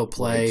 I think he'll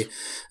play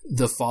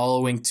the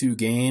following 2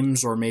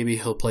 games, or maybe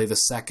he'll play the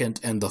second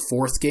and the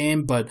 4th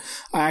game, but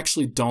I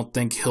actually don't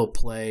think he'll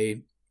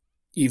play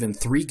even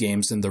 3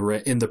 games in the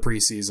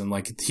preseason.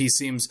 Like,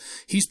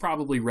 he's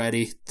probably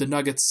ready. The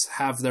Nuggets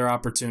have their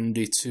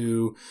opportunity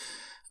to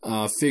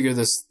figure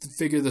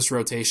this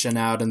rotation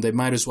out, and they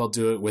might as well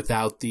do it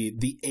without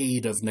the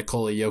aid of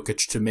Nikola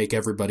Jokic to make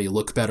everybody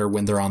look better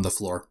when they're on the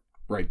floor.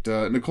 Right.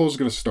 Nikola's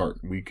going to start.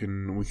 We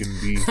can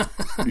be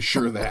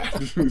sure of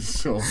that.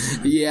 So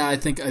yeah, I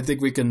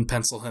think we can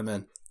pencil him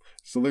in.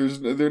 So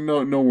there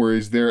are no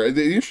worries there.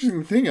 The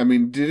interesting thing,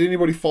 did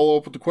anybody follow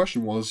up with the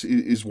question was,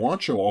 is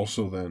Juancho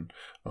also then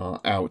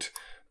out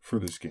for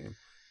this game?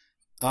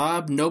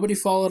 Nobody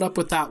followed up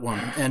with that one,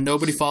 and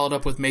nobody followed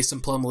up with Mason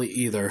Plumlee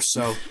either.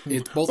 So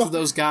both of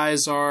those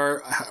guys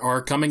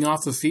are coming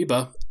off of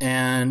FIBA,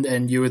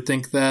 and you would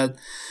think that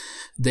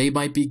they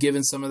might be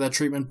given some of that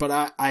treatment.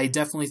 But I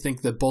definitely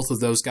think that both of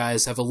those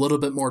guys have a little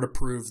bit more to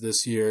prove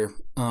this year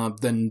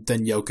than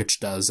Jokic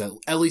does,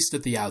 at least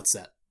at the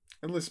outset.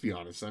 And let's be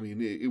honest,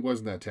 it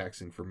wasn't that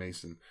taxing for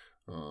Mason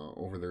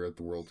over there at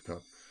the World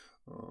Cup.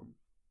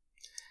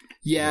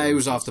 Yeah, he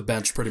was off the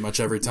bench pretty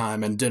much every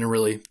time and didn't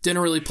really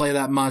play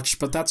that much,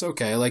 but that's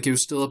okay. Like, he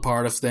was still a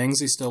part of things.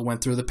 He still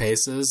went through the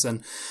paces,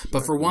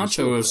 but for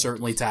Juancho, it was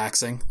certainly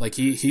taxing. Like,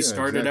 he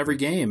started every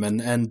game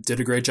and did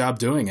a great job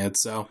doing it.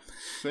 So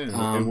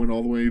and went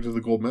all the way to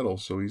the gold medal.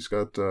 So he's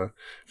got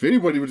if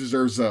anybody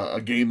deserves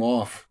a game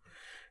off,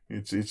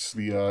 it's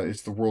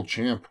the world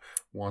champ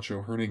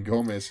Juancho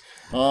Hernangomez.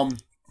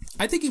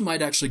 I think he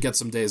might actually get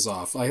some days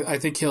off. I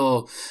think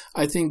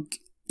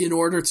in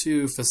order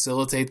to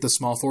facilitate the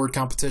small forward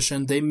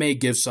competition, they may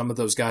give some of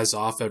those guys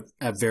off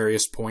at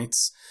various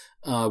points.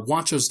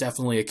 Juancho's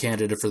definitely a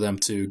candidate for them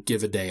to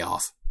give a day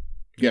off.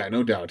 Yeah,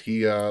 no doubt.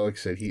 He, like I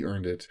said, he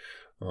earned it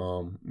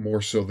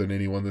more so than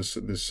anyone this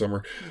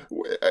summer.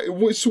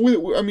 So,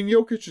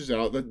 Jokic is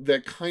out.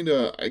 That kind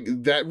of,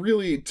 that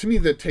really, to me,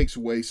 that takes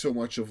away so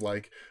much of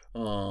like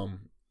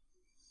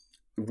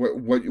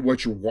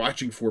what you're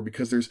watching for,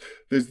 because there's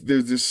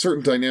this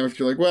certain dynamic.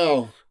 You're like,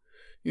 well,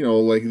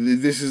 like,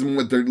 this isn't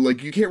what they're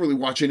like. You can't really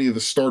watch any of the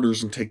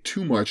starters and take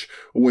too much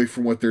away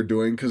from what they're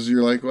doing, because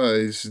you're like,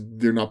 well,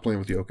 they're not playing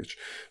with Jokic.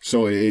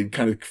 So it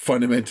kind of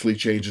fundamentally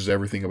changes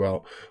everything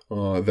about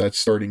that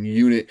starting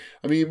unit.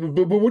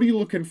 But what are you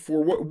looking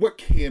for? What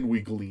can we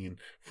glean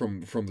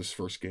from this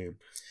first game?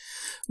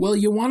 Well,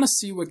 you want to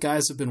see what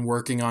guys have been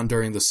working on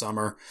during the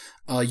summer.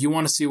 You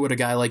want to see what a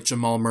guy like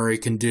Jamal Murray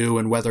can do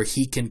and whether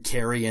he can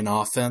carry an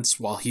offense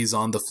while he's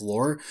on the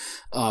floor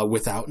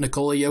without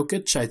Nikola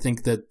Jokic. I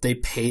think that they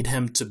paid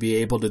him to be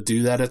able to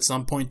do that at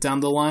some point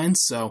down the line.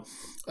 So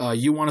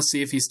You want to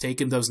see if he's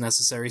taken those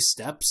necessary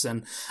steps,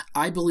 and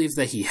I believe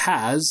that he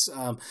has,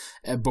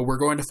 but we're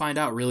going to find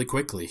out really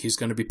quickly. He's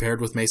going to be paired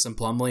with Mason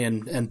Plumlee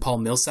and Paul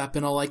Millsap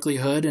in all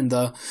likelihood in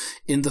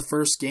the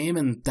first game,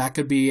 and that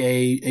could be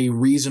a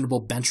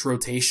reasonable bench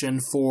rotation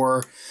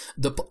for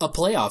a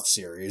playoff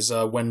series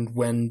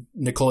when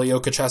Nikola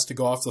Jokic has to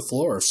go off the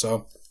floor.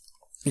 So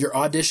you're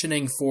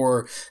auditioning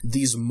for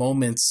these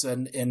moments,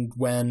 and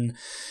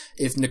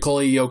if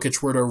Nikola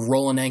Jokic were to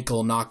roll an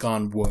ankle, knock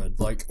on wood,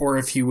 or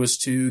if he was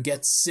to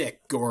get sick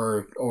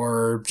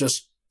or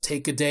just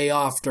take a day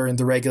off during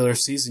the regular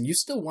season, you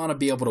still want to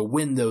be able to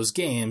win those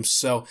games.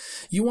 So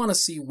you want to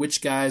see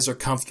which guys are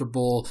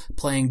comfortable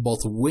playing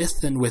both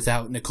with and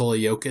without Nikola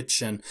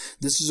Jokic, and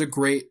this is a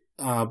great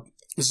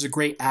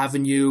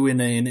avenue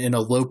in a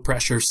low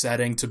pressure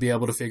setting to be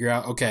able to figure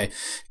out, okay,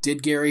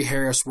 did Gary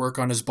Harris work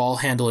on his ball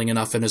handling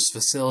enough and his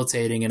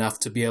facilitating enough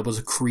to be able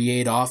to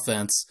create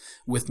offense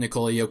with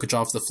Nikola Jokic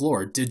off the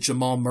floor? Did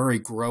Jamal Murray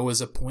grow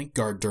as a point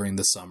guard during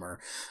the summer?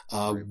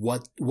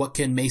 What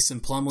can Mason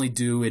Plumlee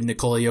do in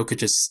Nikola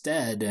Jokic's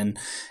stead, and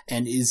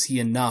is he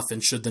enough?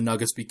 And should the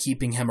Nuggets be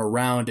keeping him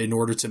around in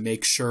order to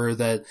make sure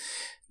that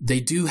they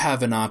do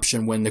have an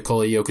option when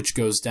Nikola Jokic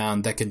goes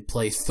down that can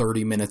play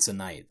 30 minutes a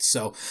night?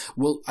 So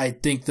I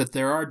think that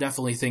there are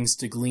definitely things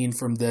to glean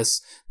from this.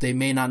 They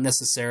may not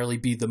necessarily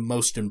be the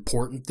most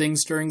important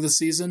things during the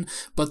season,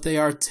 but they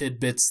are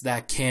tidbits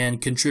that can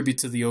contribute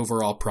to the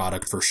overall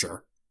product for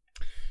sure.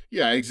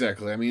 Yeah,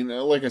 exactly. I mean,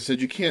 like I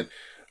said, you can't,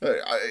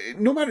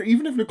 no matter,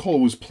 even if Nikola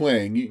was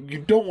playing, you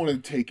don't want to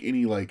take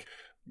any,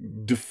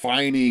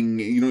 defining,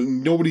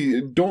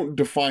 don't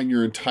define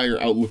your entire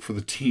outlook for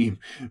the team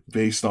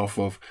based off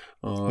of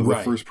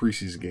the first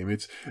preseason game.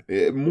 It's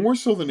more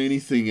so than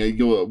anything,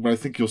 what I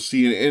think you'll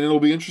see, and it'll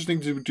be interesting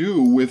to do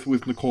with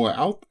Nikola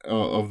out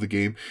of the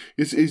game,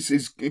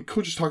 is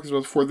coaches talked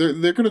about before, they're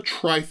going to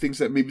try things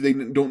that maybe they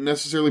don't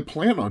necessarily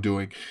plan on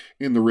doing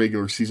in the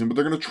regular season, but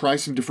they're going to try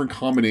some different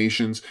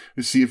combinations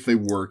to see if they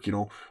work.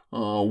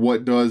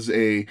 What does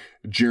a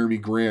Jeremy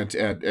Grant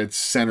at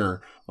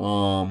center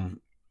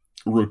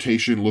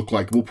rotation look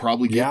like? We'll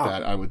probably get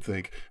that, I would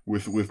think,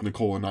 with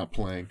Nikola not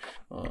playing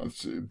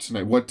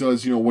tonight. What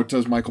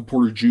does Michael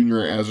Porter Jr.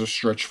 as a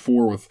stretch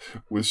four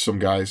with some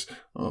guys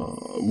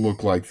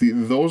look like?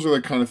 Those are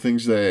the kind of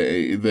things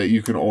that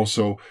you can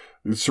also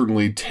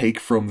certainly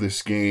take from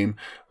this game.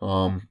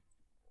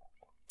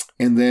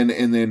 And then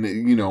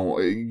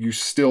you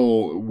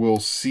still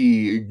will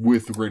see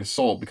with a grain of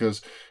salt,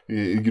 because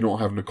you don't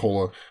have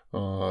Nikola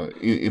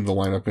in the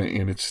lineup,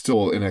 and it's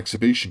still an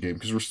exhibition game,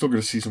 because we're still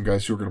going to see some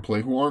guys who are going to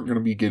play who aren't going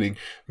to be getting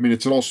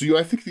minutes at all. So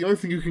I think the other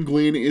thing you can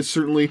glean is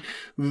certainly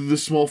the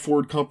small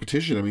forward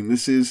competition. I mean,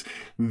 this is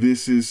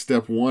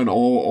step one.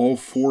 All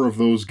four of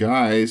those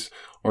guys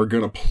are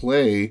going to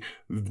play.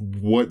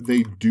 What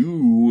they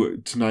do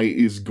tonight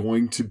is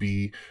going to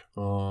be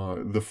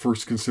the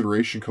first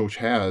consideration coach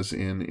has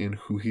in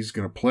who he's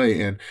going to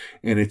play, and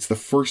it's the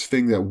first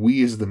thing that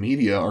we as the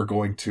media are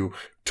going to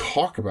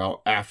talk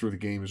about after the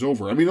game is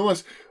over. I mean,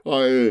 unless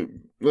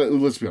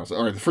let's be honest.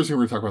 All right, the first thing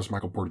we're going to talk about is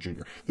Michael Porter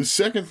Jr. The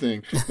second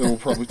thing that we'll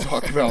probably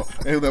talk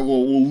about, and that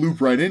we'll loop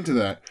right into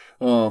that,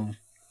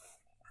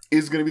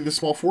 is going to be the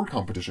small forward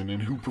competition,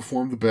 and who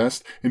performed the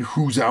best, and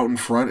who's out in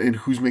front, and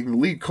who's making the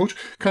lead. Coach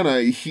kind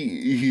of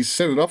he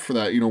set it up for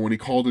that, when he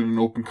called it an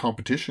open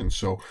competition.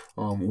 So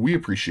we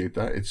appreciate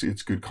that.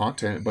 It's good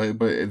content,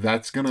 but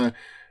that's gonna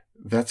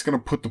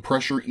put the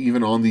pressure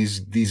even on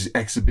these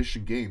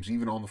exhibition games,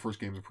 even on the first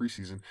game of the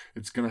preseason.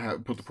 It's gonna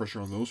put the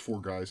pressure on those four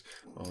guys,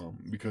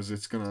 because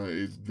this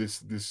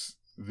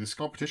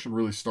competition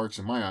really starts,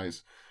 in my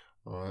eyes,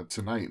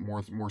 tonight,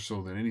 more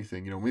so than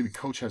anything. Maybe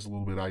coach has a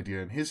little bit of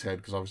idea in his head,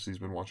 because obviously he's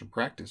been watching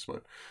practice,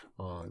 but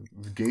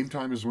the game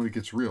time is when it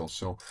gets real.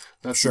 So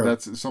that's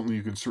something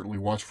you can certainly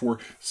watch for.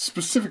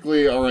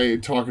 Specifically, all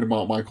right, talking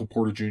about Michael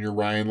Porter Jr.,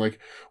 Ryan,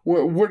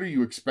 what are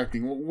you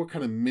expecting? What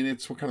kind of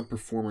minutes, what kind of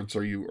performance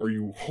are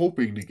you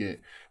hoping to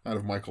get out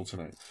of Michael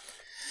tonight?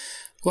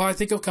 Well, I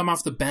think he'll come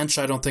off the bench.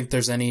 I don't think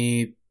there's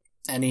any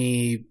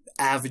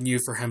avenue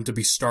for him to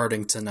be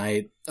starting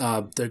tonight.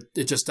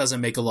 It just doesn't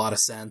make a lot of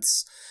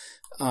sense.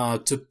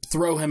 To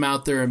throw him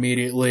out there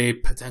immediately,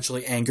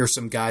 potentially anger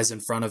some guys in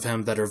front of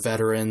him that are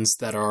veterans,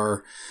 that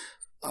are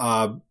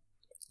a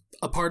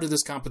part of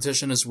this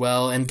competition as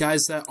well, and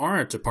guys that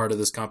aren't a part of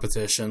this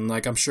competition.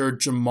 I'm sure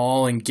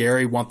Jamal and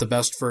Gary want the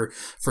best for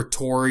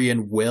Torrey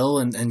and Will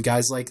and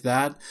guys like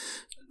that.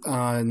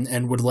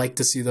 And would like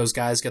to see those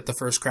guys get the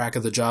first crack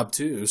of the job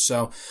too.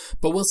 So,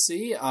 but we'll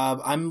see.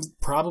 I'm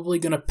probably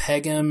going to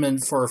peg him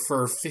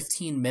for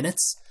 15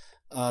 minutes.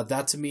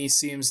 That to me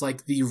seems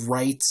like the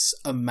right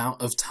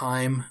amount of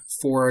time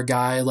for a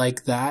guy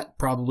like that.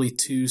 Probably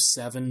 2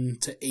 7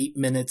 to 8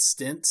 minute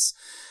stints.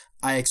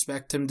 I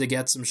expect him to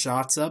get some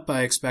shots up.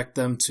 I expect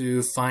them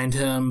to find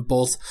him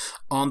both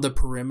on the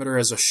perimeter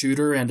as a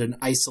shooter and in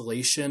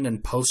isolation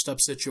and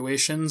post-up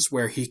situations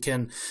where he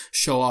can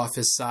show off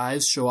his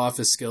size, show off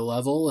his skill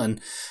level. And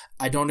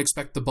I don't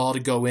expect the ball to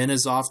go in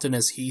as often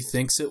as he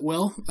thinks it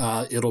will.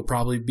 It'll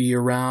probably be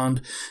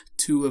around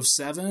 2 of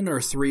 7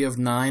 or 3 of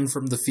 9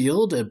 from the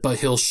field, but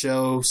he'll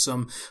show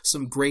some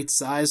great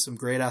size, some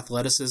great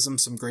athleticism,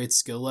 some great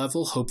skill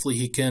level. Hopefully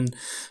he can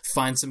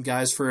find some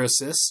guys for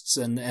assists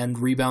and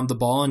rebound the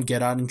ball and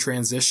get out in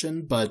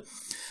transition, but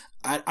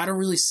I don't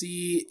really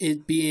see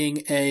it being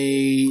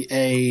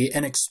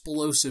an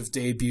explosive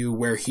debut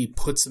where he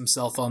puts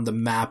himself on the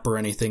map or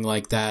anything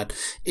like that.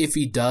 If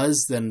he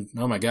does, then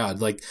oh my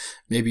God, like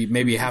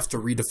maybe you have to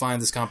redefine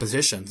this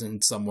competition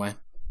in some way.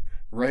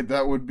 Right,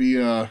 that would be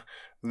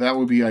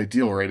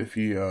ideal, right? If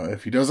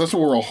he does, that's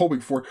what we're all hoping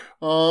for.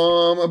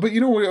 But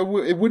you know,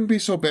 it wouldn't be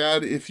so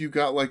bad if you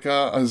got like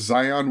a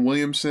Zion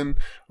Williamson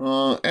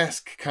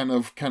esque kind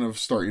of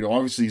start. You know,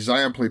 obviously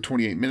Zion played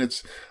 28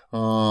 minutes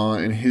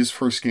in his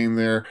first game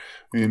there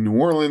in New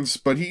Orleans,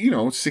 but he,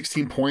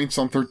 16 points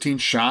on 13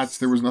 shots.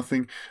 There was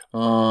nothing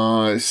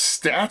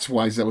stats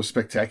wise that was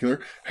spectacular.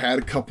 Had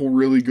a couple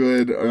really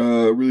good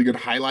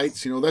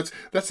highlights.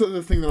 That's the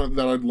other thing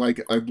that I'd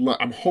like.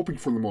 I'm hoping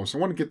for the most. I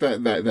want to get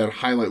that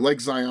highlight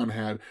like Zion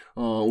had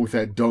with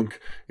that dunk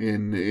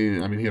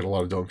in. I mean, he had a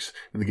lot of dunks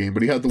in the game,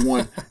 but he had the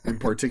one in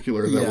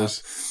particular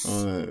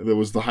that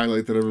was the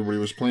highlight that everybody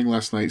was playing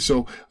last night.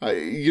 So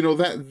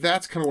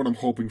that's kind of what I'm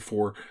hoping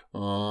for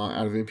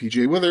out of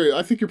MPJ. Whether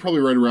I think you're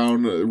probably right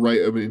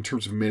in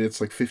terms of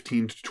minutes, like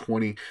 15 to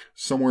 20,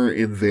 somewhere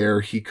in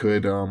there. He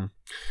could, a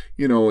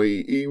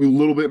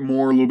little bit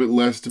more, a little bit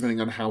less,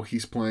 depending on how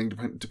he's playing,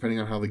 depending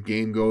on how the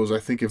game goes. I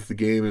think if the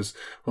game is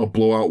a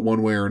blowout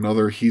one way or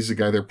another, he's a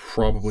guy they're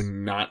probably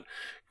not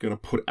going to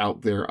put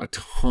out there a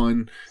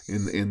ton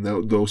in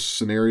those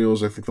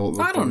scenarios. I think they'll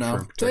I don't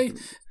know.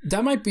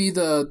 That might be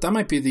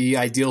the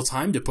ideal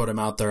time to put him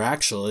out there,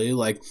 actually.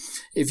 Like,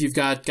 if you've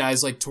got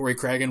guys like Torrey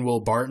Craig and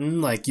Will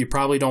Barton, like, you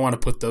probably don't want to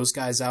put those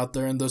guys out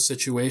there in those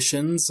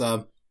situations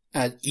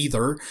at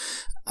either.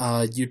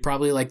 You'd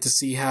probably like to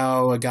see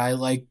how a guy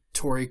like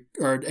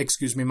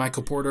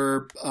Michael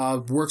Porter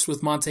works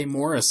with Monte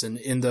Morris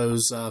in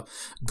those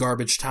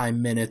garbage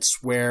time minutes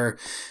where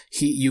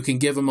you can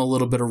give him a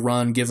little bit of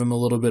run, give him a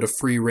little bit of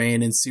free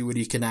reign and see what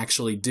he can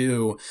actually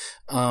do.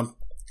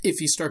 If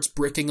he starts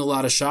bricking a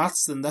lot of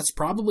shots, then that's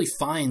probably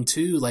fine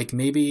too. Like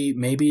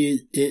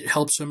maybe it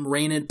helps him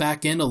rein it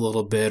back in a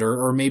little bit,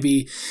 or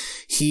maybe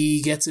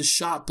he gets his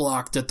shot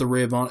blocked at the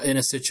rim in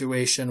a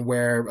situation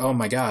where, oh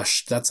my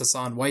gosh, that's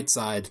Hassan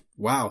Whiteside.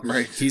 Wow,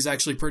 right. He's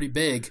actually pretty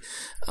big.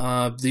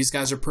 These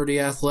guys are pretty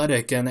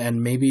athletic,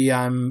 and maybe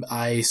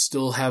I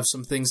still have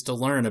some things to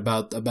learn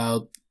about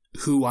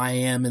who I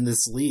am in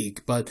this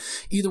league. But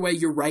either way,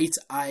 you're right.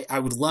 I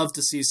would love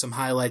to see some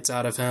highlights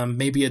out of him.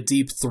 Maybe a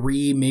deep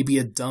three, maybe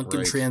a dunk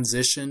in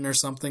transition or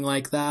something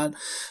like that.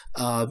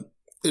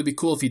 It'd be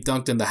cool if he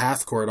dunked in the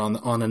half court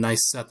on a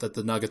nice set that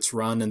the Nuggets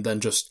run and then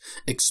just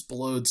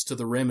explodes to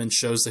the rim and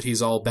shows that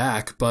he's all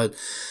back. But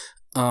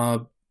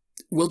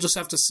we'll just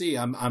have to see.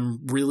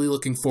 I'm really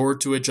looking forward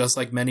to it, just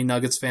like many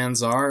Nuggets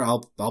fans are.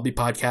 I'll be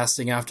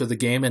podcasting after the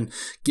game and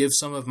give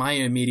some of my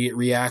immediate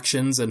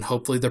reactions, and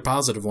hopefully they're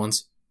positive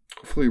ones.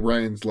 Hopefully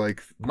Ryan's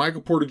like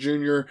Michael Porter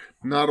Jr.,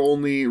 not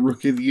only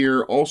Rookie of the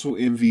Year, also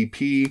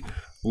MVP.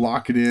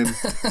 Lock it in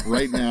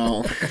right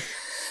now.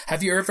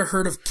 Have you ever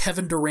heard of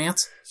Kevin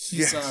Durant?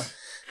 Yes.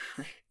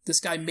 This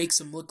guy makes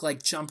him look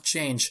like chump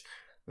change.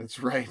 That's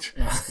right.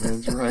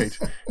 That's right.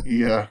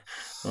 Yeah.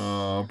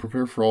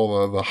 Prepare for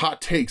all the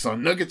hot takes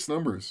on Nuggets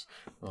numbers.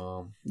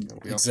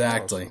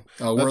 Exactly.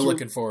 We're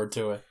looking forward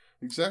to it.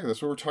 Exactly.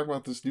 That's what we're talking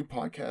about, this new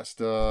podcast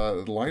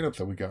lineup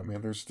that we got,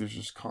 man. There's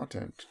just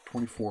content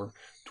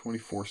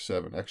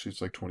 24/7. Actually,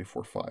 it's like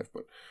 24/5,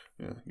 but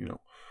yeah,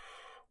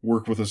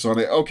 work with us on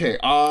it. Okay.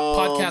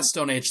 Podcasts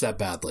don't age that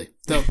badly.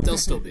 They'll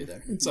still be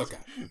there. It's okay.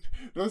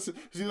 That's the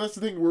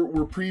thing.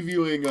 We're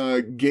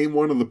previewing game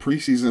 1 of the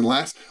preseason.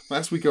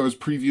 Last week I was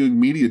previewing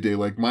Media Day.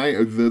 Like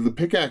the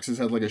pickaxes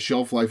had like a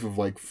shelf life of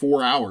like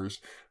 4 hours,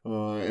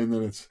 and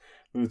then it's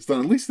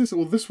done. At least this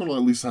one will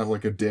at least have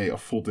like a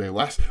full day.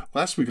 Last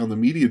week on the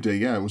Media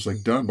Day, it was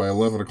like done by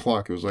 11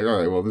 o'clock. It was like, all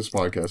right, well, this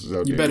podcast is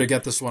out. You better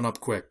get this one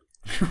up quick.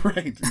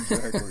 Right,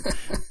 exactly.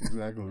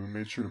 Exactly. We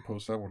made sure to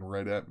post that one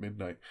right at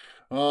midnight.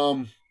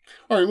 All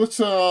right, let's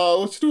do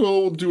a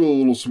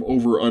little some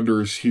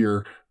over-unders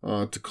here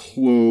to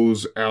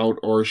close out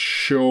our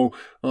show.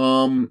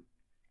 Nikola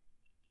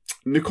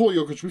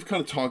Jokic, we've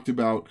kind of talked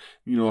about,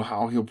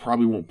 how he'll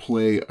probably won't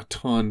play a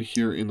ton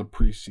here in the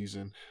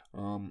preseason.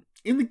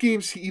 In the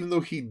games, even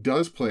though he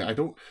does play, I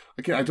don't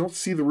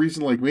see the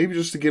reason. Like maybe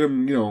just to get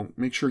him,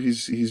 make sure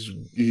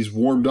he's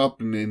warmed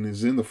up and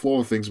is in the flow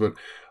of things. But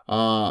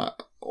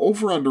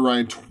over under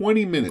Ryan,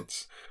 20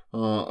 minutes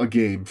a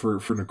game for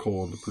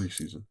Nikola in the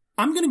preseason.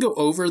 I'm going to go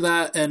over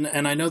that, and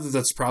I know that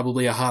that's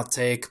probably a hot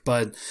take,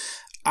 but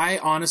I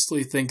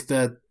honestly think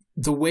that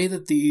the way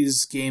that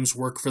these games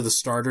work for the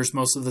starters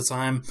most of the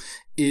time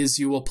is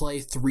you will play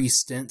 3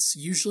 stints.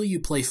 Usually you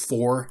play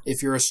 4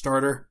 if you're a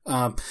starter,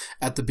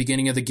 at the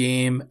beginning of the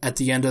game, at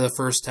the end of the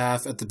first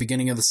half, at the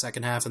beginning of the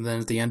second half, and then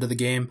at the end of the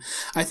game.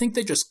 I think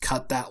they just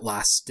cut that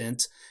last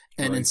stint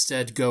and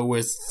instead go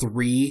with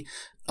 3.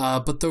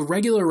 But the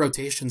regular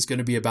rotation is going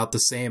to be about the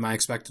same. I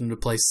expect him to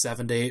play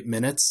 7 to 8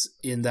 minutes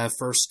in that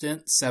first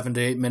stint, 7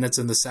 to 8 minutes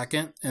in the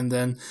second, and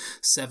then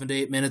 7 to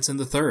 8 minutes in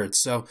the third.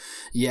 So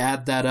you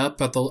add that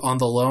up on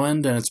the low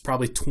end, and it's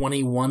probably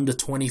 21 to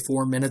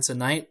 24 minutes a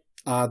night.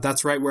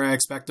 That's right where I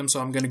expect him,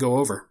 so I'm going to go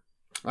over.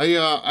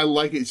 I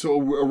like it. So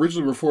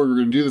originally, before we were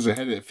going to do this, I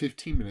had it at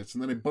 15 minutes,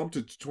 and then I bumped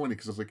it to 20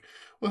 because I was like,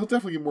 well, he'll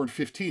definitely get more than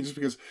 15, just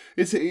because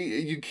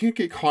you can't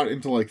get caught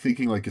into like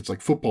thinking like it's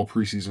like football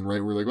preseason,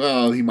 right? We're like,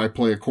 well, he might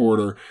play a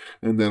quarter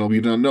and then he'll be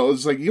done. No,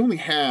 it's like you only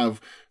have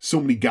so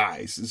many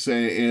guys, so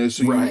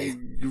right.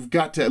 You've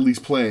got to at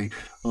least play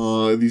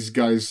these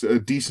guys a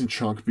decent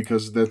chunk,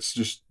 because that's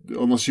just,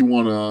 unless you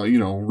want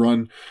to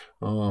run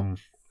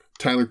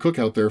Tyler Cook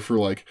out there for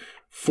like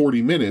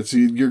 40 minutes,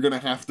 you're going to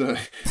have to,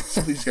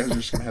 some of these guys are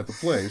just going to have to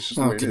play. It's just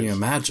the way can it you is.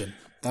 imagine?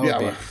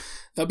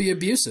 That'd be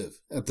abusive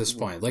at this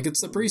point. Like,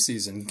 it's the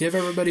preseason. Give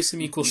everybody some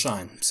equal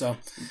shine. So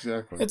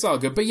exactly, it's all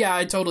good. But yeah,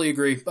 I totally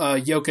agree.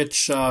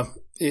 Jokic,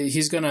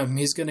 he's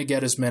gonna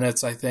get his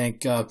minutes. I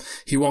think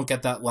he won't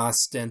get that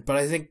last stint, but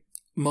I think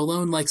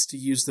Malone likes to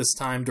use this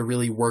time to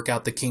really work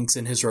out the kinks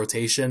in his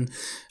rotation.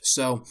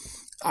 So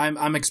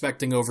I'm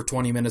expecting over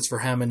 20 minutes for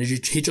him, and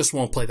he just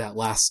won't play that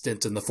last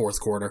stint in the fourth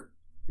quarter.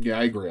 Yeah,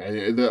 I agree.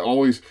 The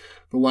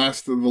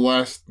last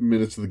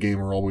minutes of the game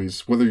are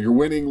always, whether you're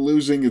winning,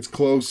 losing, it's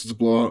close, it's a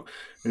blowout.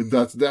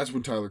 That's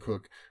when Tyler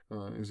Cook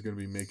is going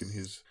to be making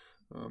his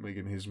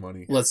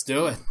money. Let's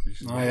do it.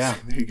 Yeah,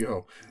 there you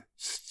go.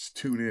 Just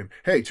tune in.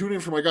 Hey, tune in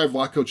for my guy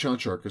Vlatko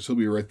Čančar, because he'll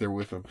be right there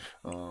with him.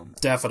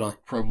 Definitely,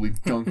 probably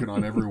dunking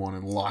on everyone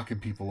and locking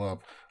people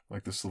up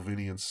like the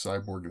Slovenian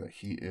cyborg that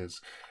he is.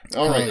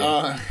 All right.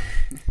 Yeah.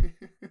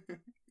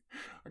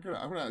 I'm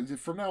gonna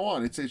from now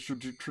on, it's a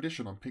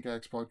tradition on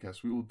Pickaxe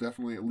Podcast. We will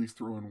definitely at least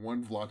throw in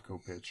one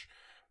Vlatko pitch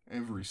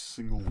every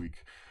single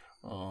week.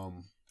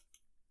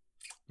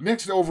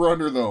 Next over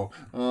under though,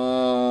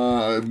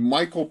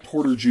 Michael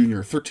Porter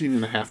Jr.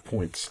 13.5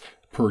 points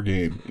per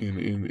game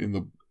in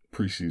the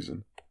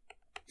preseason.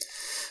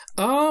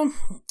 Let's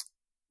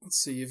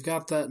see. You've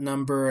got that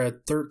number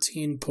at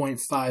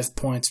 13.5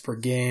 points per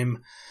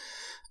game.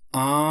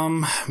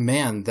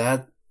 Man,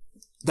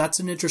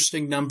 that's an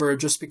interesting number,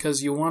 just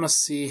because you want to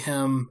see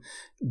him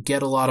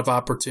get a lot of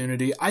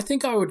opportunity. I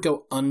think I would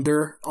go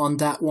under on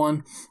that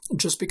one,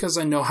 just because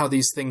I know how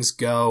these things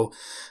go.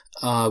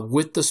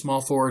 With the small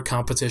forward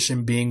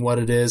competition being what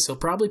it is, he'll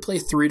probably play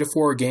 3 to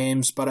 4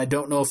 games, but I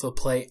don't know if he'll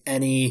play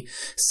any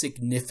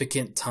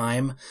significant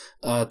time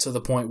to the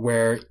point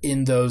where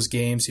in those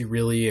games he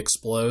really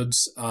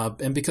explodes.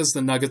 And because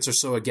the Nuggets are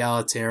so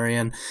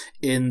egalitarian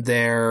in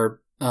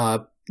their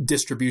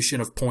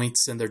distribution of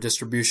points and their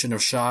distribution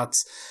of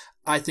shots,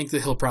 I think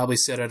that he'll probably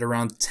sit at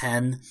around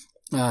 10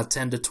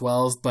 to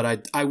 12,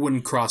 but I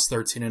wouldn't cross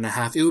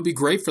 13.5. It would be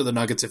great for the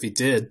Nuggets if he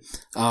did.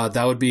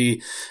 That would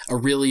be a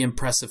really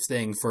impressive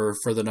thing for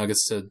the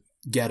Nuggets to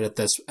get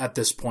at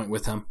this point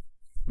with him.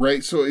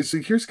 Right, so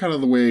here's kind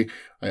of the way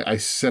I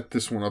set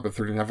this one up at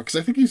 13.5, because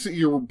I think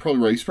you're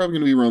probably right. He's probably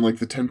going to be around like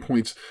the 10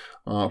 points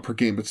per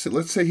game. But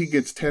let's say he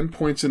gets 10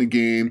 points in a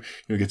game.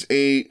 He gets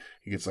 8,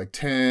 he gets like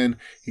 10,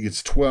 he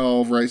gets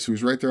 12, right? So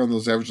he's right there on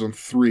those averages on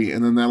 3.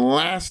 And then that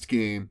last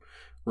game,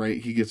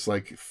 right, he gets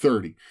like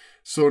 30.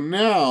 So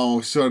now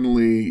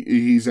suddenly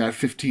he's at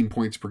 15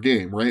 points per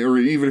game, right? Or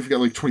even if he got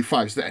like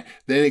 25, so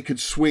then it could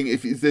swing.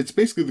 If that's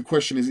basically the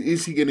question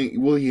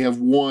will he have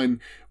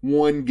one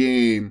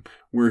game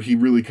where he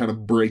really kind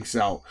of breaks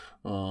out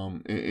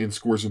and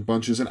scores in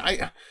bunches? And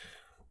I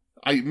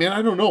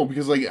don't know,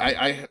 because like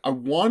I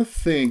want to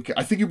think.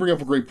 I think you bring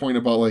up a great point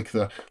about like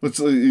I'm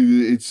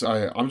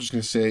just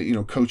gonna say,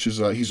 Coach is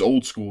he's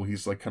old school.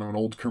 He's like kind of an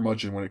old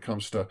curmudgeon when it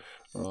comes to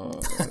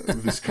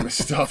this kind of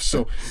stuff.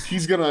 So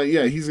he's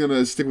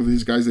gonna stick with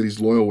his guys that he's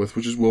loyal with,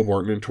 which is Will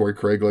Barton and Torrey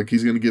Craig. Like,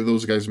 he's gonna give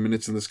those guys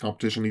minutes in this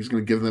competition. He's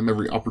gonna give them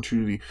every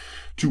opportunity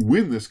to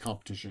win this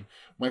competition.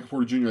 Michael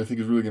Porter Jr. I think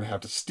is really gonna have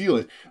to steal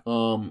it.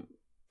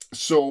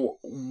 So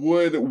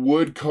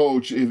would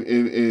Coach,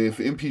 if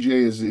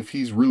MPJ if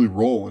he's really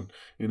rolling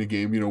in a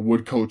game,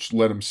 would Coach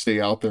let him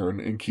stay out there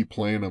and keep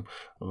playing him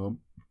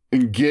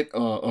and get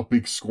a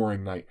big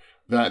scoring night?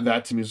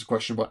 That to me is a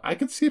question, but I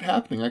could see it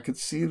happening. I could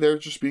see there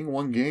just being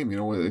one game,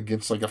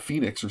 against like a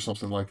Phoenix or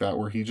something like that,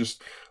 where he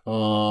just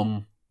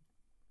comes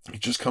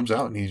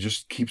out and he's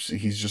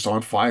just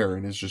on fire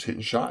and is just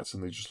hitting shots,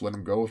 and they just let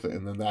him go with it,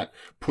 and then that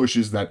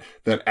pushes that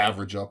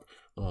average up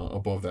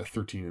above that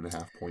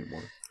 13.5 point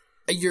mark.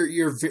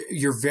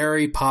 You're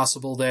very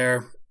possible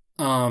there.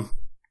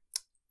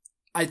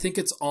 I think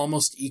it's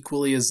almost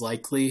equally as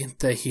likely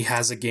that he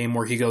has a game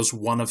where he goes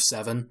 1 of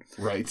 7,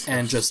 right,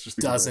 and just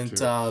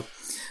doesn't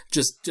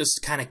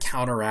just kind of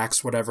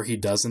counteracts whatever he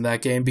does in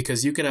that game,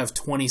 because you could have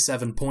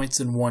 27 points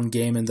in one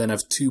game and then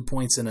have 2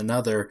 points in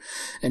another,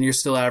 and you're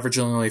still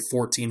averaging only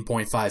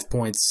 14.5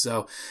 points,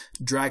 so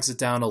drags it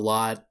down a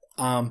lot.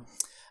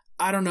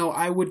 I don't know.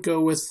 I would go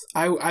with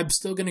I'm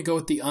still going to go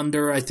with the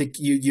under. I think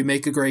you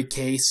make a great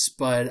case,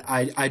 but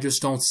I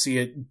just don't see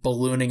it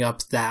ballooning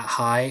up that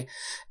high.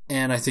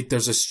 And I think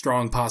there's a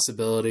strong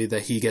possibility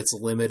that he gets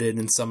limited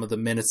in some of the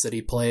minutes that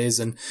he plays,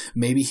 and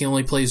maybe he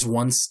only plays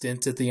one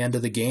stint at the end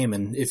of the game.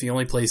 And if he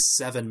only plays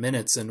 7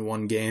 minutes in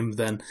one game,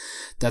 then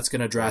that's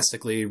going to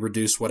drastically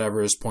reduce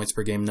whatever his points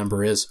per game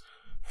number is.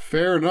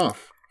 Fair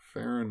enough.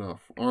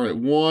 All right,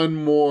 one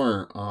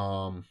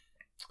more.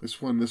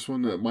 This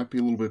one might be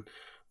a little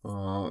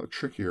bit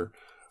trickier.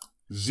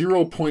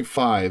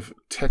 0.5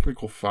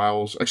 technical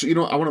fouls. Actually,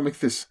 I want to make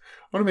this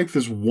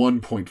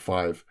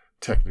 1.5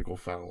 technical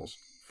fouls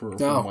for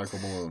Michael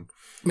Malone.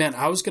 Man,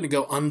 I was going to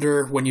go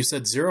under when you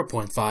said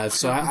 0.5.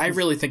 So I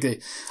really think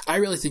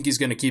he's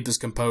going to keep his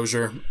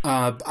composure.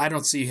 I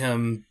don't see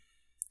him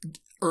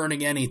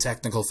earning any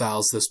technical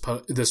fouls this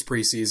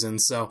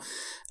preseason. So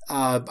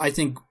I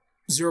think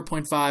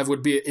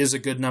 0.5 is a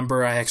good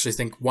number. I actually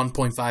think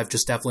 1.5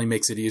 just definitely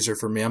makes it easier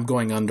for me. I'm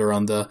going under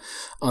on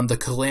the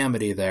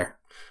calamity there.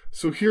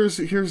 So here's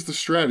the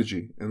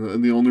strategy,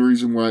 and the only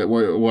reason why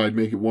I'd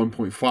make it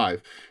 1.5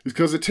 is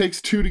because it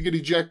takes 2 to get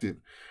ejected,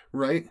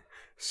 right?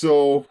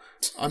 So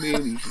I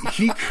mean,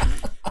 he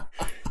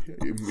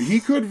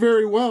could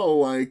very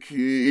well,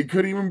 it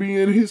could even be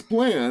in his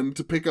plan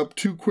to pick up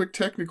 2 quick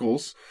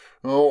technicals,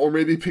 or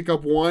maybe pick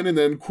up one and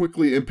then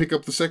quickly and pick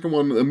up the second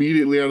one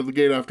immediately out of the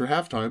gate after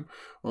halftime,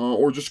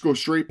 or just go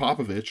straight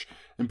Popovich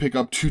and pick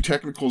up 2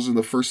 technicals in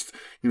the first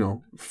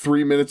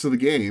 3 minutes of the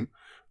game.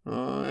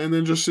 And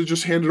then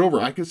just hand it over.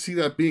 I could see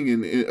that being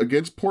in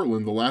against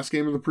Portland, the last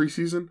game of the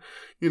preseason.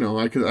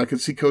 I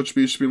could see Coach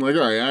Beach being like,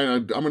 all right,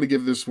 I'm going to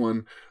give this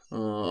one.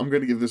 I'm going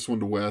to give this one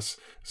to Wes.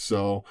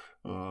 So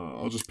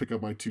I'll just pick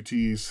up my 2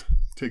 T's,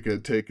 take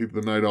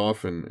the night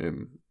off,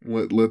 and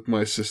let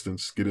my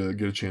assistants get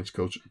a chance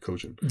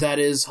coaching. That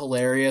is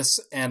hilarious,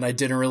 and I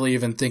didn't really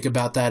even think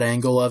about that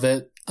angle of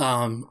it.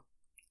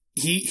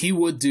 He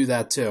would do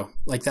that too.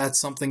 That's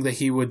something that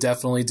he would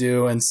definitely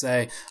do and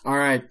say, all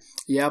right,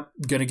 yep,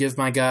 gonna give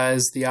my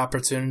guys the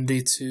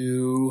opportunity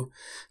to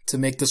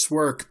make this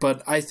work.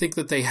 But I think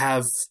that they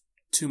have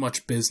too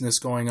much business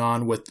going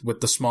on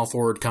with the small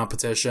forward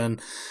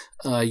competition.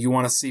 You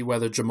want to see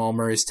whether Jamal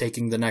Murray's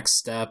taking the next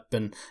step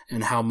and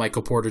how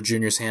Michael Porter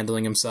Jr. is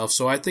handling himself.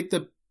 So I think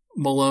that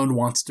Malone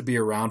wants to be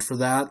around for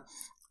that.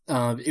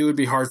 It would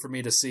be hard for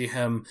me to see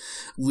him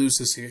lose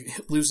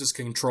his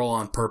control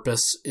on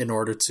purpose in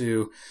order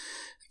to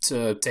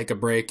take a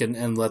break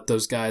and let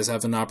those guys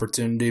have an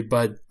opportunity.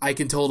 But I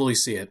can totally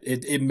see it.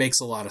 It makes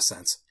a lot of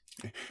sense.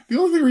 The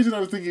only reason I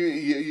was thinking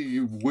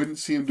you wouldn't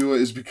see him do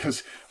it is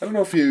because I don't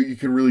know if you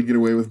can really get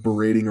away with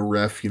berating a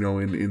ref, in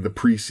the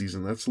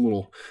preseason. That's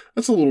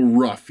a little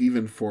rough,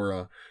 even for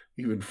a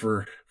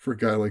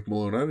guy like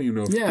Malone. I don't even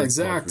know if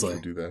exactly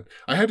do that.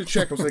 I had to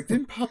check. I was like,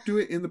 didn't Pop do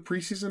it in the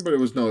preseason? But it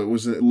was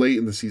late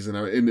in the season.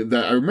 I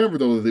remember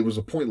though that it was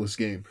a pointless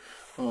game.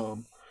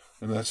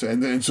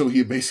 And so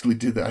he basically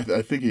did that.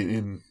 I think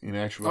in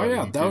actuality. Oh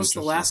yeah, that was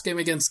the last game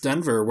against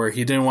Denver where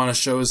he didn't want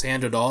to show his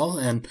hand at all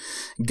and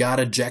got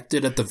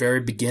ejected at the very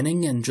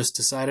beginning and just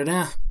decided,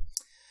 I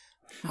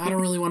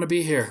don't really want to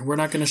be here. We're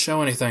not going to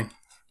show anything.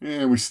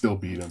 Yeah, we still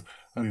beat him.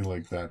 How do you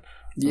like that?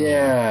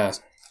 Yeah.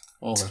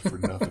 All that for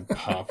nothing,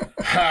 Pop.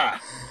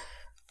 Ha!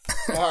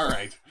 All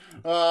right.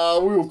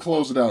 We will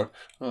close it out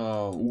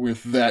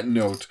with that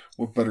note.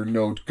 What better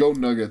note? Go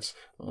Nuggets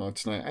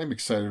tonight. I'm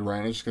excited,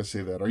 Ryan. I'm just going to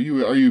say that. Are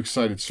you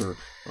excited, sir?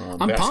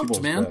 I'm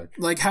pumped, man.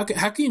 Back. How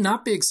can you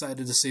not be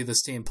excited to see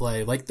this team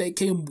play? They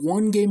came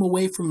 1 game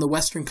away from the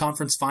Western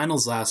Conference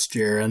Finals last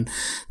year, and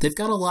they've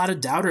got a lot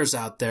of doubters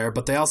out there,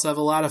 but they also have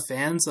a lot of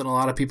fans and a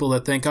lot of people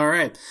that think, all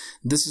right,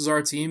 this is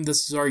our team,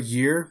 this is our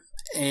year.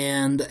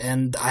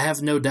 And I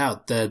have no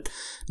doubt that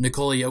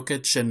Nikola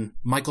Jokic and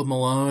Michael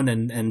Malone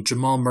and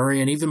Jamal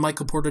Murray and even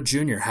Michael Porter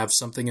Jr. have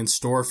something in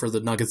store for the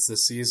Nuggets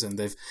this season.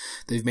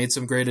 They've made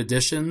some great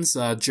additions.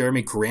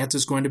 Jeremy Grant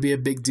is going to be a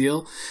big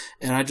deal,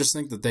 and I just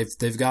think that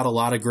they've got a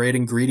lot of great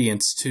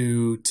ingredients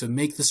to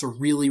make this a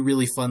really,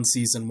 really fun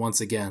season once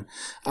again.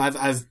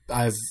 I've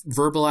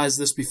verbalized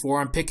this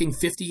before. I'm picking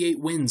 58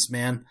 wins,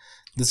 man.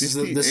 This is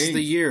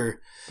the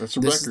year. That's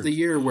a this record. Is the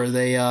year where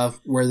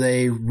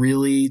they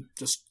really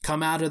just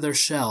come out of their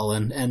shell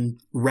and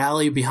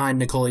rally behind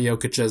Nikola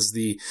Jokic as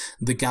the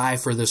guy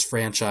for this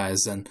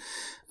franchise. And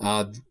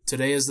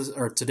today is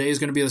going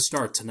to be the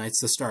start. Tonight's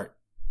the start.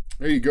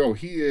 There you go.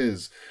 He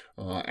is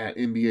at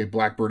NBA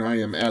Blackburn. I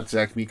am at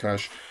Zach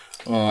Mikosh.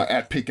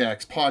 At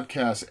Pickaxe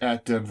Podcast,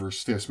 at Denver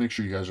Stiffs. Make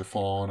sure you guys are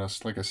following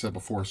us. Like I said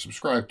before,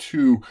 subscribe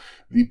to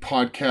the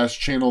podcast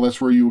channel.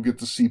 That's where you will get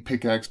to see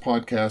Pickaxe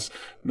Podcast,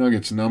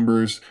 Nuggets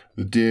Numbers,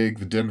 The Dig,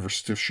 The Denver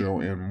Stiff Show,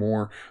 and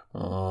more.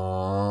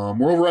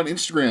 We're over on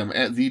Instagram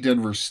at The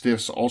Denver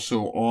Stiffs,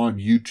 also on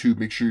YouTube.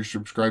 Make sure you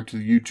subscribe to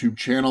the YouTube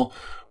channel.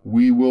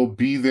 We will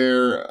be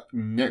there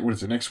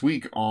next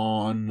week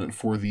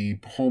for the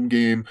home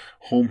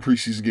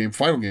preseason game,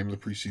 final game of the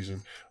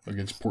preseason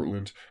against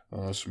Portland.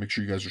 So make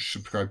sure you guys are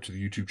subscribed to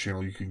the YouTube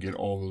channel. You can get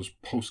all those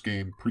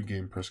post-game,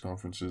 pre-game press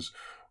conferences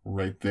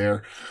right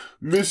there.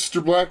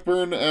 Mr.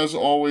 Blackburn, as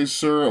always,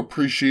 sir,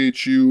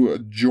 appreciate you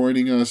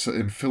joining us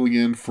and filling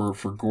in for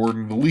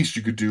Gordon. The least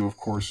you could do, of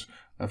course,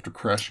 after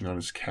crashing on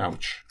his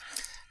couch.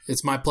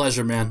 It's my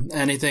pleasure, man.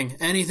 Anything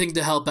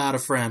to help out a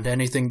friend.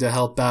 Anything to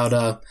help out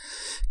a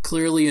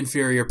clearly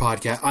inferior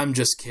podcast. I'm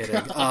just kidding.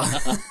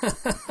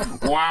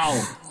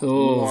 Wow.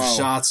 Oh,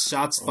 Wow.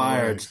 Shots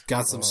fired. Right.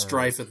 Got some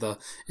strife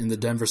in the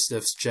Denver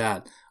Stiffs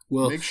chat.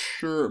 Well, make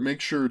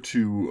sure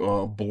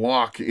to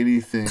block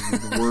anything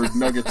with the word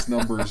Nuggets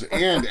numbers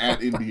and at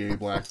NBA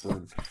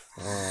Blackburn.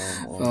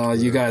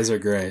 You guys are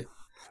great.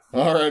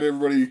 All right,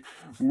 everybody.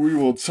 We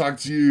will talk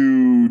to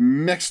you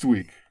next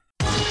week.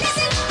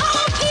 Listen